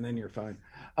guns. Yeah, and then you're fine.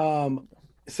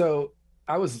 So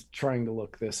I was trying to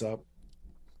look this up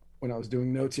when I was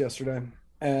doing notes yesterday,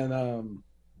 and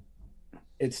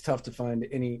it's tough to find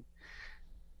any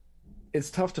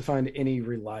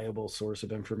reliable source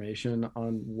of information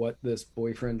on what this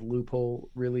boyfriend loophole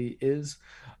really is.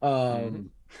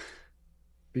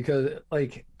 Because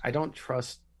I don't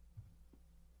trust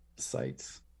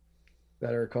sites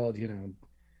that are called,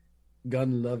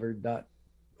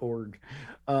 gunlover.org.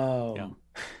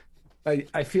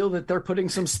 I feel that they're putting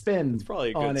some spin. It's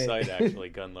probably a good site, actually.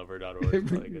 Gunlover.org is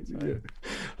probably a good site.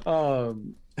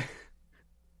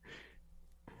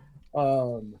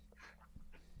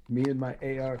 Me and my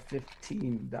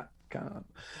AR15.com.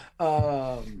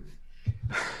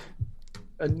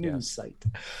 A news site.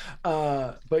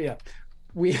 But yeah,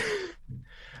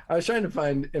 I was trying to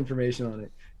find information on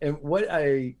it. And what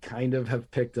I kind of have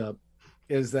picked up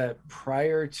is that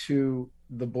prior to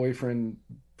this,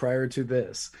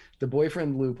 the boyfriend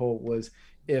loophole was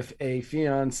if a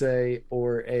fiance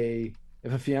or a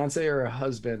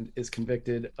husband is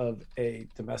convicted of a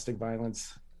domestic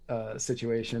violence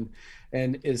situation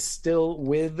and is still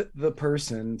with the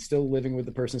person, still living with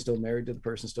the person, still married to the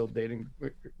person, still dating,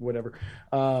 whatever,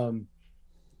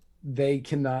 they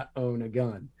cannot own a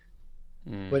gun.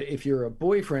 But if you're a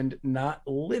boyfriend not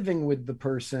living with the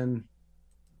person,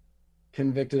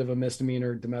 convicted of a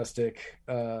misdemeanor domestic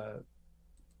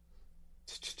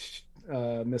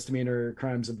misdemeanor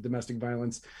crimes of domestic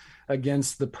violence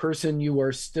against the person you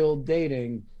are still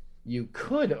dating, you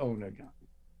could own a gun.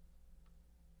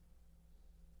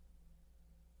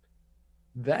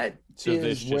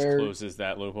 This just closes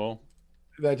that loophole?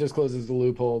 That just closes the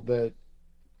loophole that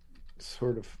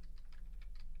sort of,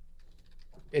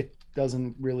 it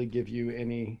doesn't really give you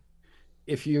any,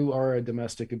 if you are a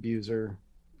domestic abuser,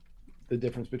 the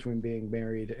difference between being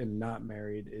married and not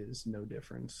married is no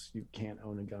difference. You can't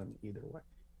own a gun either way.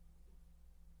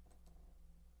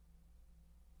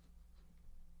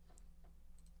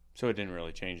 So it didn't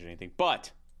really change anything.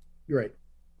 But you're right.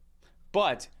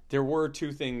 But there were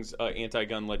two things,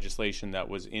 anti-gun legislation that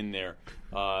was in there.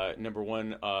 Number one,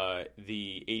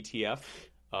 the ATF.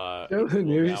 Joe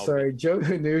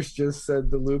Hanoush just said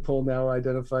the loophole now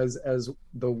identifies as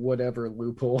the whatever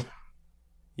loophole.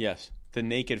 Yes, the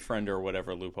naked friend or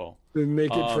whatever loophole. The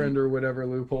naked friend or whatever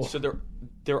loophole. So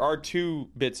there are two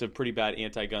bits of pretty bad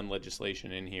anti-gun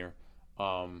legislation in here.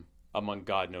 Among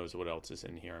God knows what else is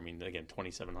in here. I mean, again,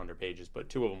 2,700 pages, but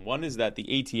two of them. One is that the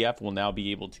ATF will now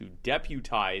be able to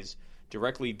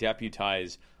directly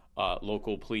deputize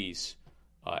local police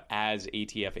as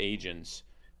ATF agents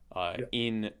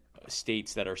in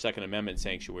states that are Second Amendment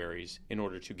sanctuaries in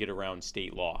order to get around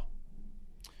state law,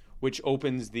 which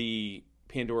opens the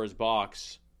Pandora's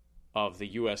box of the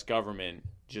U.S. government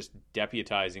just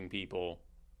deputizing people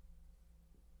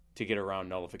to get around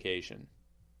nullification,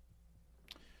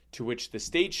 to which the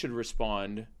state should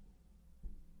respond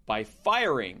by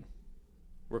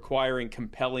requiring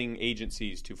compelling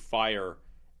agencies to fire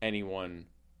anyone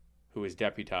who is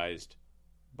deputized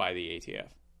by the ATF.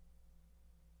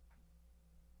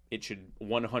 It should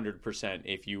 100%,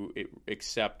 if you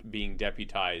accept being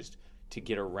deputized to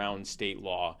get around state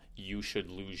law, you should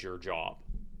lose your job.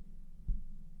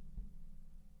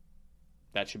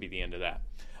 That should be the end of that.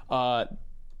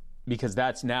 Because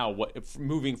that's now what,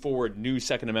 moving forward, new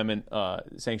Second Amendment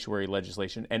sanctuary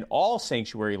legislation, and all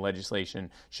sanctuary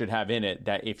legislation should have in it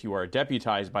that if you are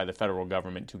deputized by the federal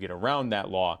government to get around that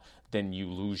law, then you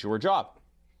lose your job.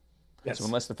 Yes. So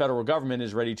unless the federal government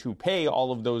is ready to pay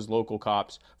all of those local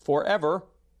cops forever,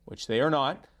 which they are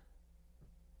not,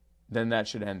 then that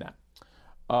should end that.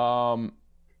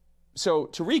 So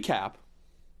to recap,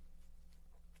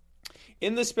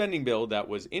 in the spending bill that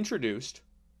was introduced,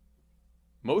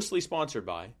 mostly sponsored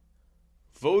by,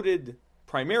 voted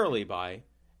primarily by,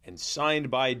 and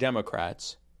signed by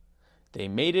Democrats, they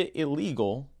made it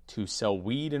illegal to sell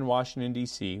weed in Washington,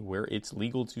 D.C., where it's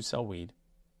legal to sell weed.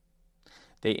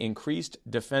 They increased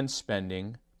defense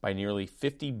spending by nearly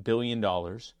 $50 billion.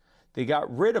 They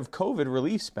got rid of COVID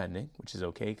relief spending, which is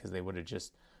okay because they would have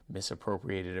just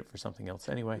misappropriated it for something else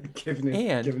anyway. Giving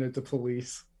it to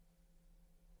police.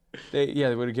 They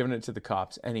would have given it to the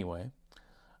cops anyway.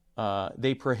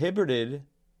 They prohibited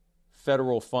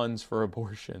federal funds for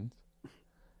abortions.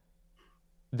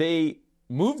 They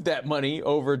moved that money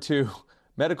over to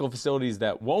medical facilities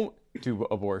that won't do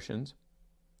abortions.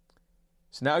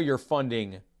 So now you're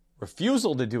funding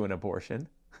refusal to do an abortion.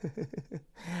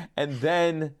 And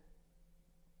then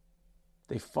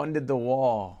they funded the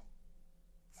wall.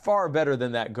 Far better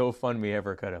than that GoFundMe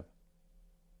ever could have.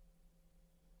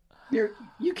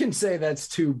 You can say that's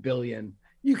 $2 billion.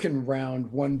 You can round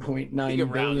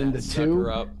 1.9 billion to 2.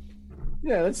 Up.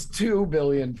 Yeah, that's $2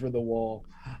 billion for the wall.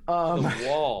 The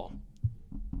wall.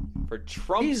 For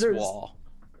Trump's wall.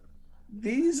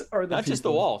 These are the Not people. just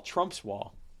the wall, Trump's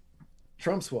wall.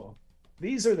 Trump's wall.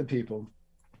 These are the people.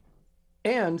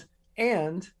 And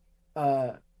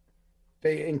they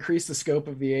increased the scope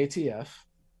of the ATF.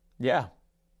 Yeah.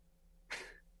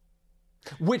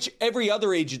 Which every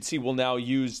other agency will now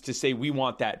use to say we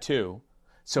want that too.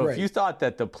 So Right. if you thought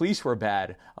that the police were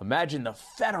bad, imagine the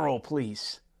federal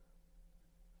police.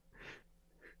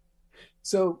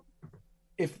 So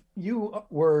if you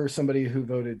were somebody who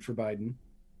voted for Biden,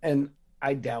 and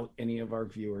I doubt any of our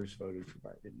viewers voted for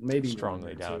Biden, maybe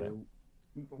Strongly doubt it.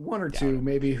 One or two,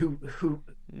 maybe who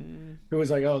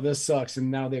was like, oh, this sucks,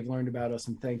 and now they've learned about us,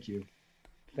 and thank you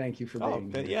for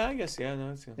being here. Yeah, I guess, yeah.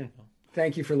 No, it's, yeah.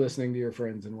 Thank you for listening to your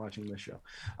friends and watching this show.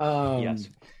 Yes.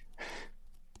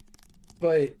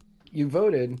 But you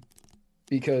voted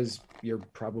because you're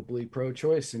probably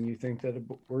pro-choice and you think that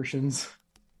abortions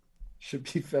should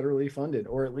be federally funded,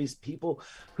 or at least people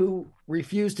who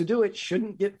refuse to do it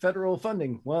shouldn't get federal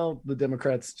funding. Well, the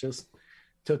Democrats just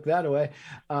took that away.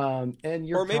 And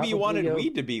you're or maybe you probably, wanted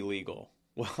weed to be legal.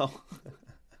 Well,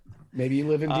 maybe you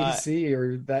live in DC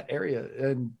or that area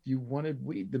and you wanted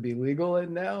weed to be legal,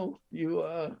 and now you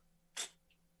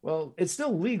well, it's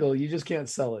still legal, you just can't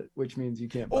sell it, which means you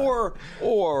can't buy it.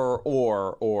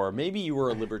 Or maybe you were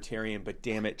a libertarian, but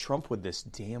damn it, Trump with this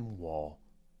damn wall.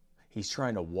 He's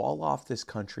trying to wall off this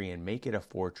country and make it a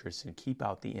fortress and keep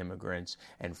out the immigrants.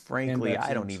 And frankly,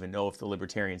 I don't even know if the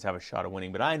libertarians have a shot of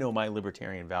winning, but I know my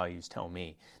libertarian values tell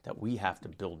me that we have to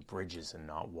build bridges and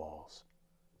not walls.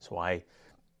 So I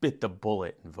bit the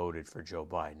bullet and voted for Joe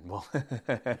Biden. Well,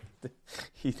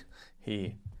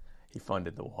 he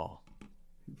funded the wall.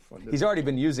 He's already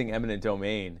been using eminent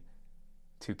domain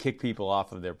to kick people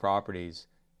off of their properties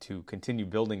to continue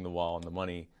building the wall and the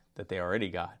money that they already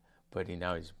got. But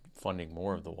now he's funding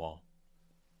more of the wall.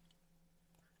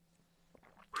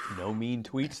 No mean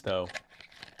tweets, though.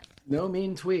 No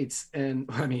mean tweets. And,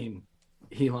 I mean,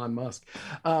 Elon Musk.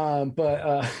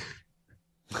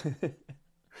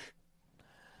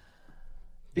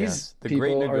 Yes, the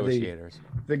great negotiators.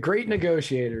 The great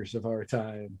negotiators of our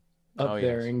time up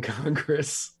there in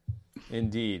Congress.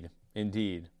 Indeed.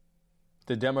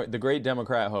 The great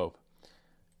Democrat hope.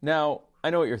 Now, I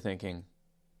know what you're thinking.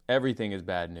 Everything is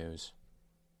bad news.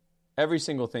 Every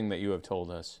single thing that you have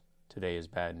told us today is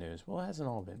bad news. Well, it hasn't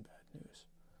all been bad news.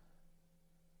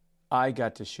 I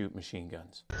got to shoot machine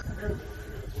guns.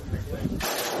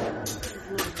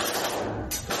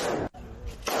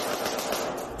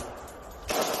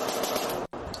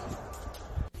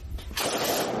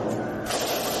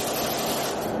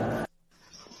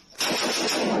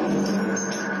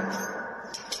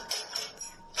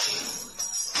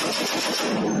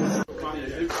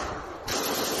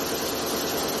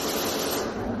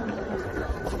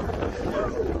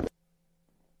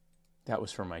 That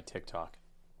was for my TikTok.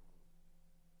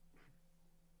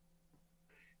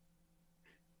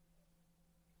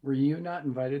 Were you not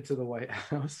invited to the White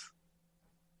House?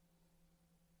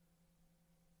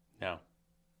 No.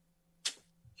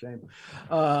 Shame.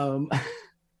 Oh,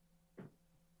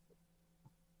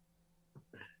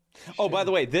 by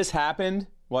the way, this happened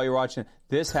while you're watching.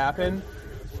 This happened,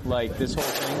 like this whole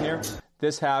thing here.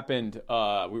 This happened.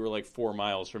 We were like 4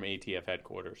 miles from ATF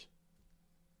headquarters.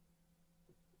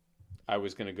 I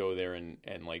was going to go there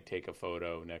and like take a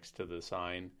photo next to the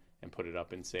sign and put it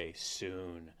up and say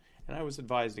soon. And I was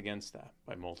advised against that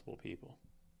by multiple people.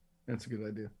 That's a good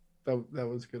idea. That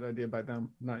was a good idea by them,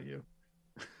 not you.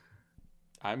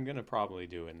 I'm going to probably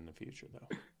do it in the future,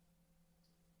 though.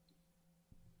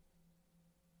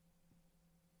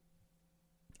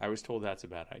 I was told that's a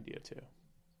bad idea too.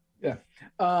 Yeah.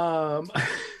 I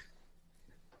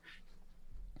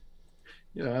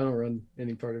don't run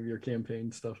any part of your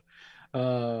campaign stuff.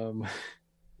 But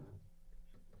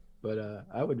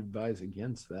I would advise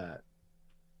against that.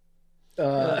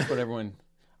 That's what everyone.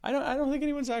 I don't think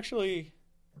anyone's actually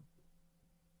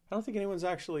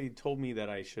told me that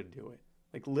I should do it.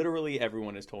 Like literally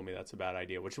everyone has told me that's a bad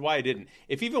idea, which is why I didn't.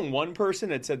 If even one person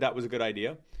had said that was a good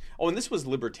idea, and this was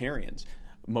libertarians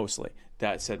mostly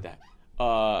that said that.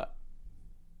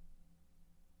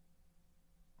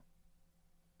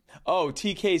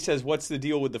 TK says, what's the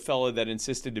deal with the fella that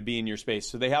insisted to be in your space?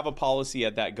 So they have a policy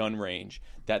at that gun range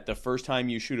that the first time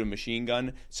you shoot a machine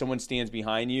gun, someone stands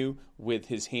behind you with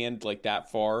his hand like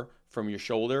that far from your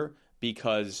shoulder,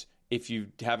 because if you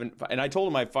haven't, and I told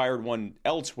him I fired one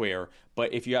elsewhere,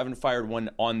 but if you haven't fired one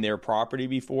on their property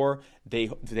before, they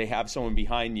have someone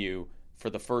behind you for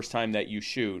the first time that you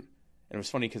shoot. And it was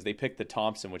funny because they picked the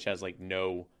Thompson, which has like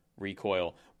no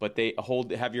recoil, but they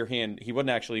have your hand. He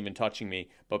wasn't actually even touching me,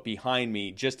 but behind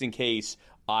me, just in case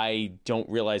I don't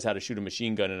realize how to shoot a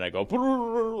machine gun and I go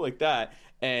like that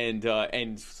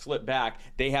and slip back.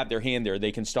 They have their hand there.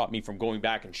 They can stop me from going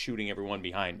back and shooting everyone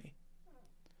behind me.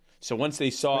 So once they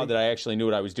saw that I actually knew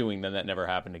what I was doing, then that never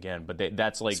happened again. But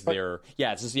that's like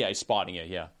he's spotting it.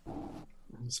 Yeah.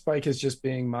 Spike is just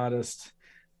being modest,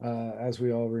 as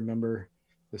we all remember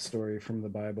the story from the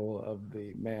Bible of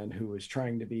the man who was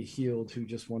trying to be healed, who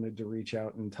just wanted to reach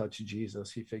out and touch Jesus.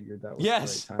 He figured that was the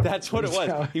right time. That's what it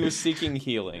was. He was seeking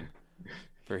healing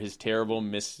for his terrible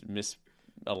misformed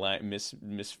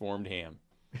ham.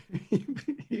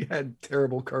 He had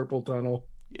terrible carpal tunnel.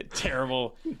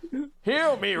 Terrible.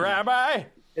 Heal me, Rabbi.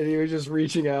 And he was just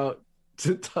reaching out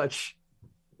to touch.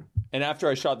 And after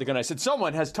I shot the gun, I said,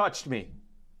 someone has touched me.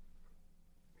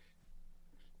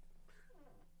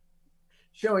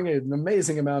 Showing an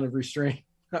amazing amount of restraint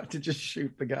not to just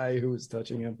shoot the guy who was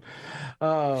touching him.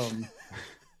 Well,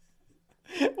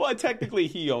 technically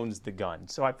he owns the gun.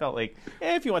 So I felt like,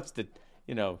 if he wants to,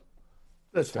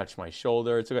 touch my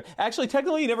shoulder, it's okay. Actually,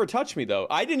 technically he never touched me, though.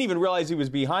 I didn't even realize he was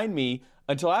behind me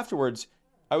until afterwards.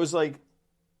 I was like,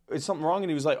 is something wrong? And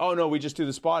he was like, oh, no, we just do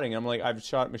the spotting. And I'm like, I've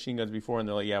shot machine guns before. And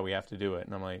they're like, yeah, we have to do it.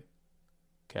 And I'm like,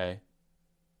 okay.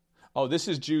 Oh, this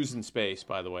is Jews in Space,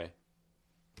 by the way.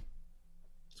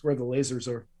 It's where the lasers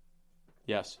are.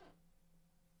 Yes.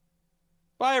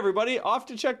 Bye, everybody. Off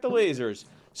to check the lasers.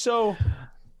 So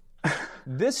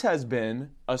this has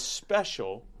been a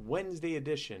special Wednesday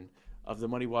edition of the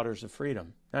Muddy Waters of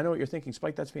Freedom. I know what you're thinking,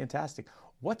 Spike, that's fantastic.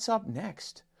 What's up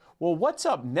next? Well, what's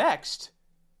up next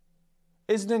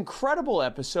is an incredible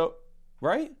episode,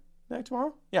 right? Next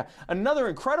tomorrow? Yeah. Another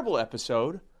incredible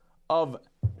episode of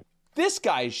this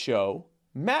guy's show,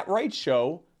 Matt Wright's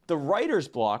show, The Writer's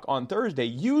Block, on Thursday.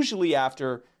 Usually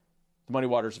after the Muddy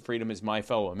Waters of Freedom is My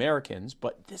Fellow Americans,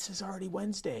 but this is already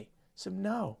Wednesday. So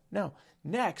no.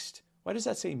 Next, why does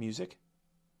that say music?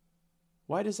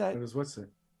 Why does that? What does what say?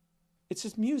 It's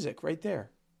just music right there.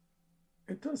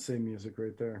 It does say music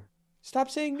right there. Stop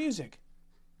saying music.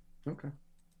 Okay.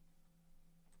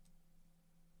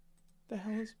 The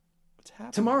hell is what's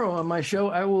happening? Tomorrow on my show,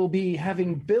 I will be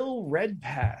having Bill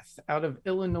Redpath out of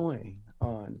Illinois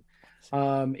on.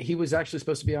 He was actually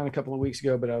supposed to be on a couple of weeks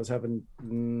ago, but I was having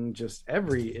just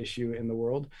every issue in the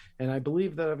world, and I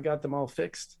believe that I've got them all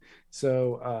fixed.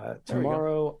 So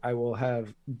tomorrow I will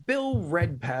have Bill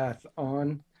Redpath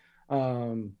on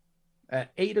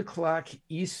at 8:00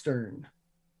 Eastern.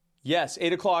 Yes,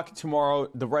 8:00 tomorrow,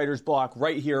 the Writer's Block,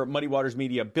 right here at Muddy Waters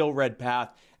Media. Bill Redpath,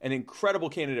 an incredible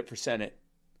candidate for Senate.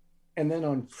 And then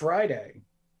on Friday.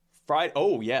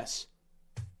 Oh, yes.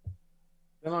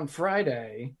 Then on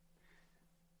Friday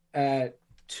at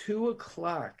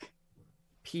 2:00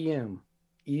 p.m.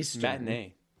 Eastern.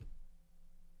 Matinee.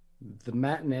 The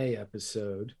matinee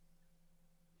episode.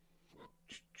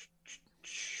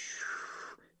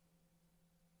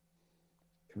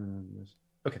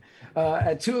 Okay.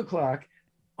 At 2:00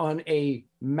 on a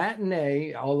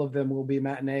matinee, all of them will be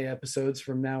matinee episodes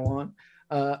from now on,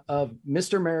 of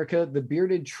Mr. America, The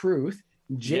Bearded Truth.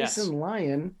 Jason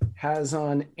Lyon has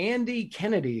on Andy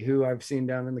Kennedy, who I've seen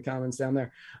down in the comments down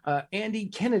there. Andy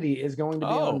Kennedy is going to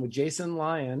be on with Jason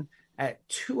Lyon at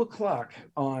 2:00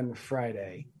 on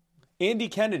Friday. Andy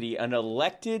Kennedy, an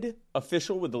elected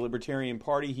official with the Libertarian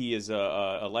Party. He is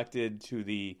elected to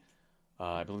the,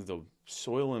 I believe, the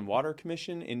Soil and Water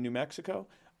Commission in New Mexico.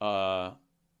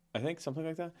 I think, something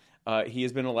like that. He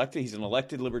has been elected. He's an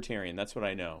elected Libertarian. That's what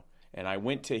I know. And I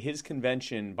went to his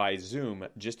convention by Zoom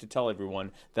just to tell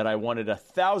everyone that I wanted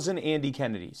 1,000 Andy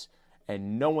Kennedys.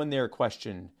 And no one there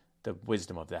questioned the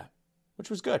wisdom of that, which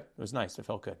was good. It was nice. It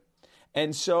felt good.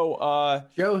 And so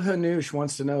Joe Hanush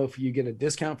wants to know if you get a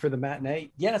discount for the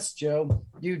matinee. Yes, Joe,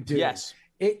 you do. Yes.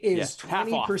 It is Yes. Half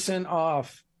 20%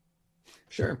 off.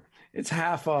 Sure. It's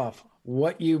half off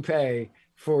what you pay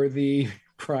for the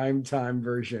primetime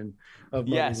version of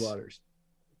Muddy Waters.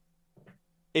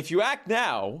 If you act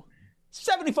now,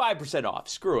 75% off.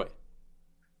 Screw it.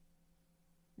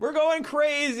 We're going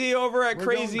crazy over at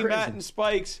Crazy Matt and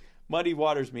Spike's Muddy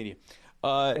Waters Media.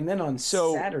 And then on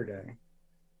Saturday,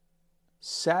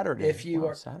 if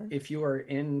you are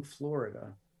in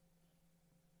Florida,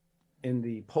 in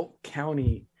the Polk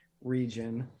County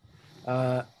region,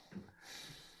 I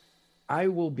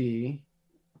will be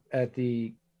at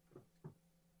the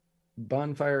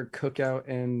Bonfire Cookout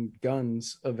and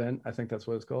Guns event. I think that's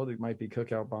what it's called. It might be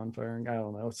Cookout Bonfire. I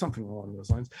don't know. Something along those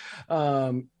lines.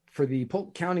 For the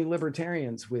Polk County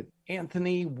Libertarians with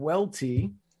Anthony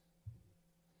Welty,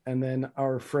 and then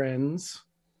our friends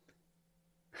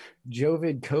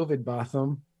Jovid COVID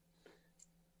Botham,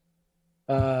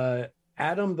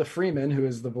 Adam the Freeman, who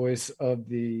is the voice of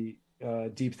the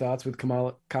Deep Thoughts with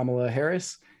Kamala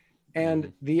Harris,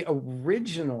 and the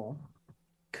original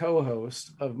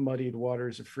co-host of Muddied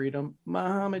Waters of Freedom,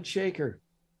 Mohammed Shaker.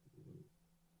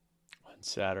 On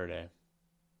Saturday.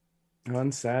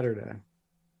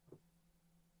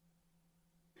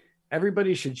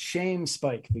 Everybody should shame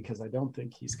Spike because I don't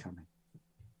think he's coming.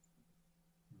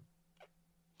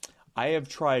 I have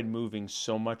tried moving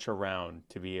so much around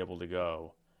to be able to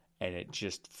go, and it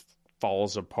just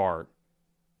falls apart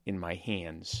in my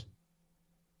hands.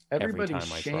 Everybody every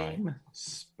time I shame try.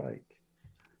 Spike.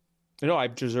 No,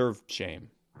 I've deserved shame.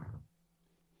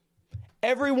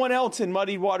 Everyone else in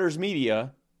Muddied Waters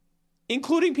Media,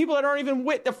 including people that aren't even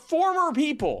the former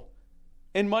people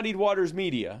in Muddied Waters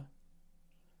Media,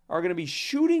 are going to be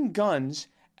shooting guns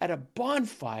at a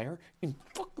bonfire in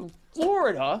fucking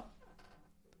Florida.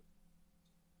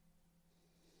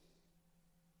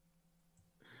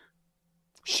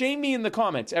 Shame me in the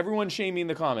comments. Everyone shame me in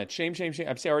the comments. Shame.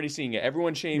 I'm already seeing it.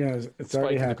 Everyone shame it's Spike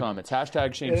already in the happening. comments.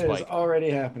 Hashtag shame It Spike. is already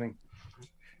happening.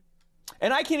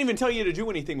 And I can't even tell you to do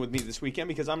anything with me this weekend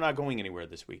because I'm not going anywhere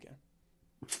this weekend.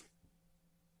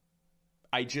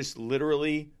 I just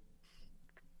literally...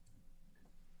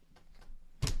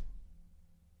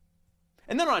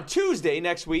 And then on Tuesday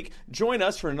next week, join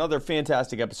us for another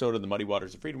fantastic episode of the Muddy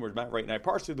Waters of Freedom, where Matt Wright and I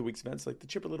parse through the week's events like the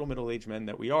chipper little middle-aged men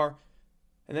that we are.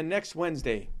 And then next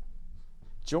Wednesday,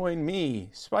 join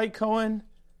me, Spike Cohen,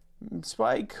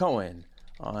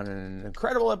 on an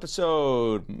incredible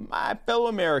episode, My Fellow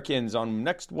Americans, on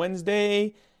next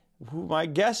Wednesday. Who my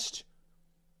guest?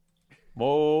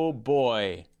 Oh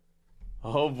boy,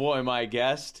 my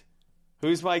guest.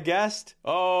 Who's my guest?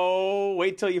 Oh,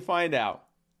 wait till you find out.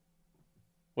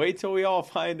 Wait till we all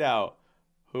find out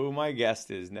who my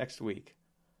guest is next week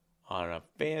on a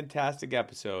fantastic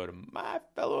episode of My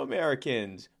Fellow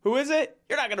Americans. Who is it?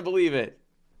 You're not going to believe it.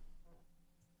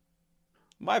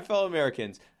 My Fellow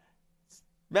Americans.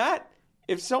 Matt,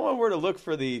 if someone were to look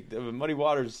for the Muddy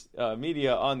Waters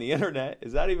Media on the internet,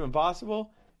 is that even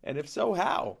possible? And if so,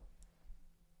 how?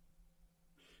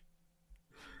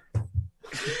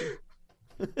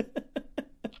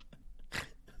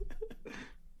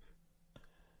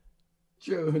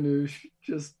 Joe Hanush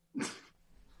just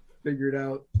figured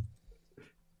out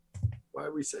why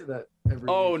we say that every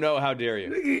Oh, week. no, how dare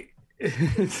you?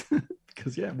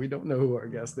 Because, we don't know who our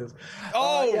guest is.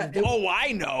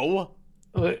 I know.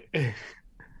 Of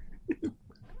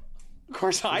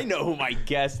course I know who my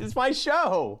guest is. It's my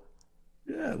show.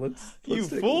 Yeah, let's you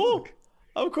take a fool. look.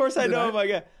 Of course I know who my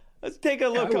guest. Let's take a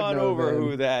look on know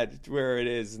over then. where it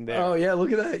is in there. Oh, yeah,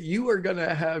 look at that. You are going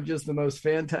to have just the most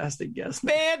fantastic guest.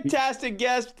 Fantastic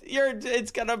guest. It's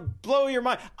going to blow your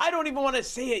mind. I don't even want to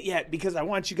say it yet because I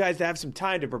want you guys to have some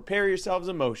time to prepare yourselves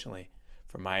emotionally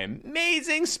for my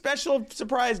amazing special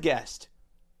surprise guest.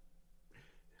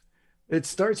 It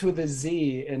starts with a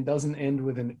Z and doesn't end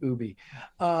with an ubi.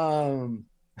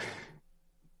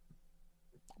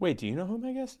 Wait, do you know who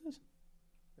my guest is?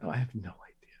 No, I have no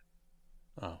idea.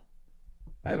 Oh.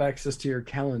 I have access to your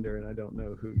calendar and I don't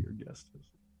know who your guest is.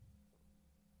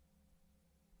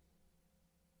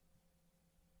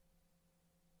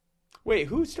 Wait,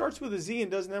 who starts with a Z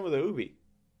and doesn't end with a ubi?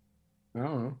 I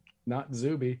don't know. Not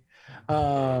Zuby.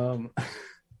 I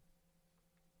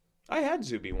had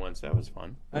Zuby once. That was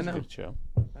fun. That was I know. a good show.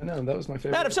 I know. That was my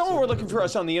favorite. Matt, if someone were looking for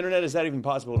us on the internet, is that even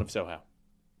possible? And if so, how?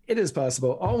 It is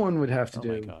possible. All one would have to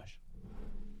do. Oh my gosh.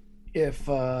 If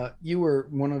you were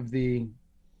one of the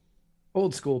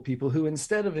old school people who,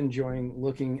 instead of enjoying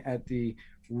looking at the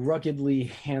ruggedly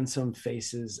handsome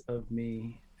faces of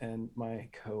me and my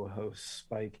co-host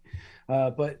Spike,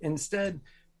 but instead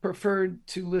preferred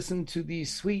to listen to the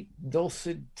sweet,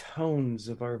 dulcet tones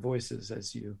of our voices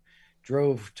as you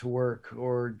drove to work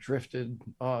or drifted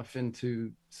off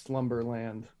into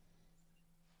slumberland,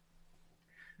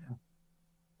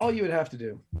 all you would have to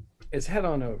do is head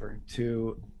on over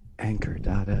to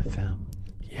anchor.fm.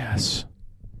 Yes.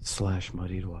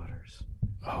 /Muddied Waters.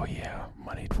 Oh, yeah.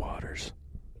 Muddied Waters.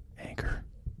 Anchor.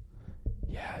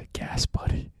 Yeah, Gas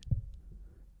Buddy.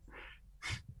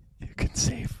 You can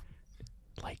save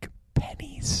like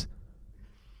pennies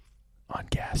on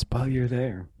Gas Buddy. While you're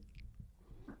there,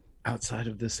 outside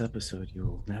of this episode,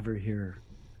 you'll never hear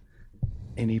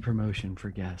any promotion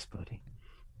for Gas Buddy.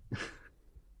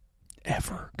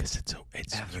 Ever, because it's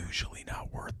usually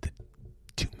not worth the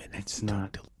 2 minutes. It's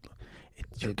not.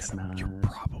 You're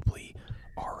probably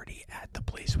already at the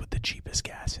place with the cheapest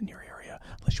gas in your area,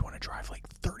 unless you want to drive like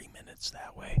 30 minutes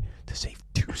that way to save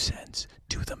 2 cents.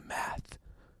 Do the math.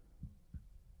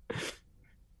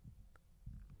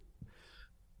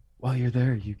 While you're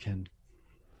there, you can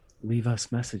leave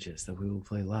us messages that we will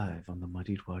play live on the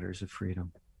Muddied Waters of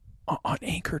Freedom. On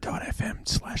anchor.fm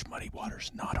 /Muddied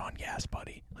Waters, not on Gas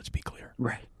Buddy. Let's be clear.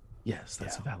 Right. Yes,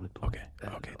 that's a valid point.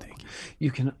 Okay, thank you.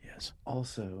 You can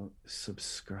also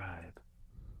subscribe.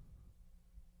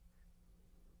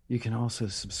 You can also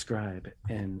subscribe,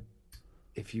 and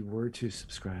if you were to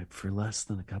subscribe for less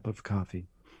than a cup of coffee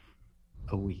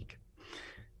a week,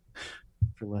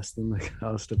 for less than the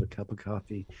cost of a cup of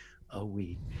coffee a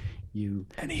week,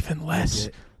 and even less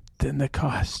than the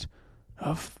cost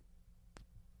of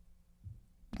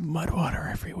Mudwater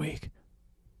every week.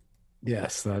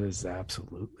 Yes, that is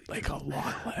absolutely like a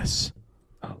lot less.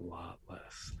 A lot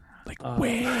less. Like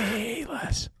way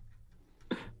less.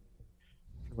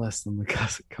 Less than the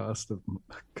cost of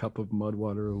a cup of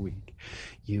Mudwater a week.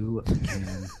 You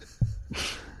can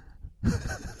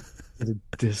get a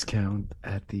discount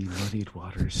at the Muddied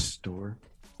Waters store.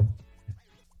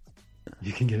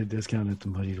 You can get a discount at the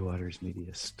Muddied Waters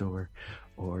Media store,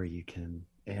 or you can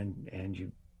and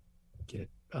you get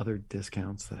other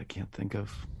discounts that I can't think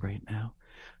of right now,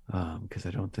 because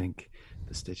I don't think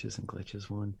the Stitches and Glitches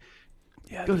one.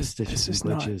 Yeah, go to Stitches and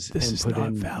Glitches and put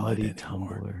in Muddy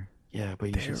Tumbler. Yeah,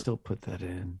 but you should still put that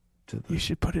in. You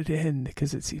should put it in,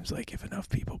 because it seems like if enough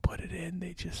people put it in,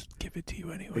 they just give it to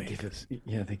you anyway. They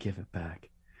give it back.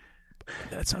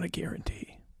 That's not a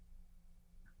guarantee.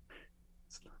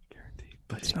 It's not a guarantee.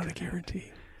 But it's not a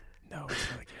guarantee. No, it's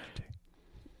not a guarantee.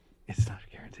 It's not a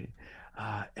guarantee.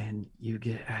 And you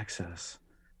get access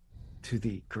to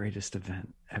the greatest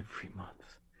event every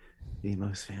month. The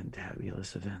most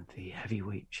fantabulous event, the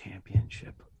heavyweight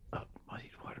championship of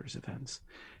Muddied Waters events.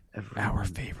 Our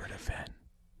favorite event.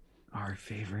 Our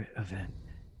favorite event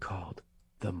called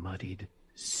the Muddied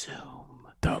Zoom.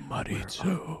 The Muddied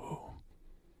Zoom.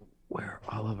 Where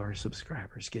all of our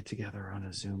subscribers get together on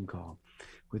a Zoom call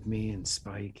with me and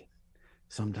Spike,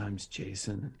 sometimes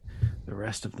Jason, and the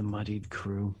rest of the Muddied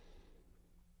crew,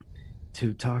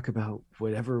 to talk about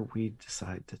whatever we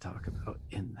decide to talk about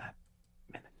in that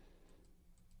minute.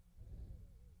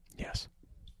 Yes.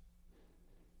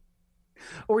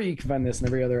 Or you can find this in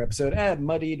every other episode at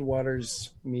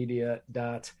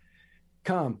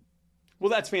muddiedwatersmedia.com. Well,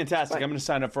 that's fantastic. I'm going to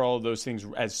sign up for all of those things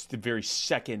as the very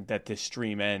second that this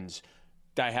stream ends.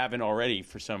 I haven't already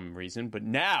for some reason, but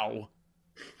now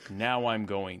I'm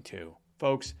going to.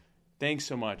 Folks, thanks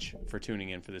so much for tuning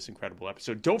in for this incredible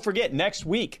episode. Don't forget, next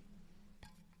week,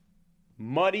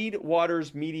 Muddied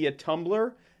Waters Media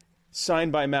Tumblr,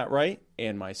 signed by Matt Wright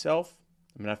and myself.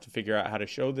 I'm going to have to figure out how to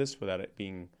show this without it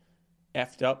being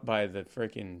effed up by the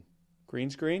freaking green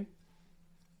screen.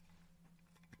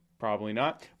 Probably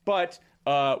not. But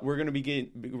we're going to be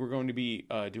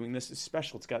doing this as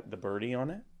special. It's got the birdie on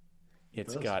it.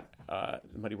 It's got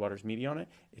Muddy Waters Media on it.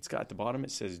 It's got at the bottom,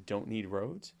 it says "Don't need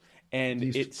roads," and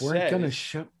it weren't says, going to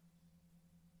show.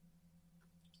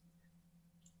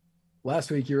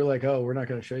 Last week you were like, "Oh, we're not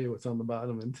going to show you what's on the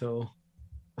bottom until."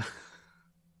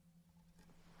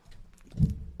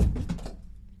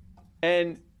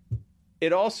 And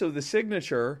it also, the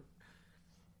signature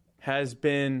has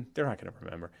been, they're not going to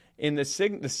remember. In the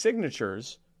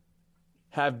signatures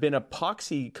have been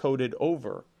epoxy coated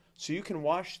over. So you can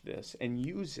wash this and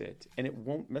use it, and it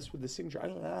won't mess with the signature.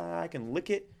 I can lick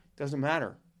it. Doesn't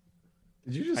matter.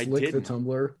 Did you just lick the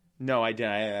tumbler? No, I did.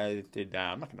 I did.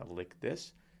 I'm not going to lick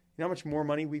this. You know how much more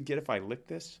money we'd get if I licked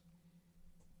this?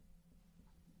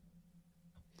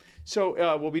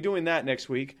 So we'll be doing that next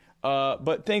week.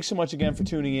 But thanks so much again for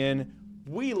tuning in.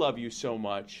 We love you so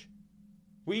much.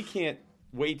 We can't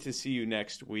wait to see you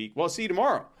next week. Well, see you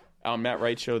tomorrow on Matt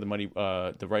Wright Show,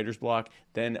 the Writer's Block.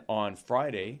 Then on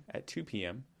Friday at 2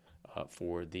 p.m.,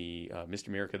 for the Mr.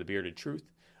 America, the Bearded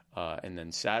Truth. And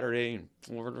then Saturday in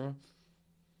Florida.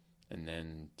 And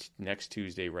then next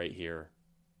Tuesday right here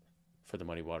for the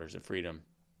Muddy Waters of Freedom.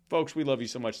 Folks, we love you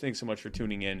so much. Thanks so much for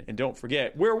tuning in. And don't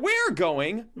forget, where we're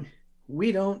going,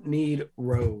 we don't need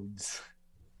roads.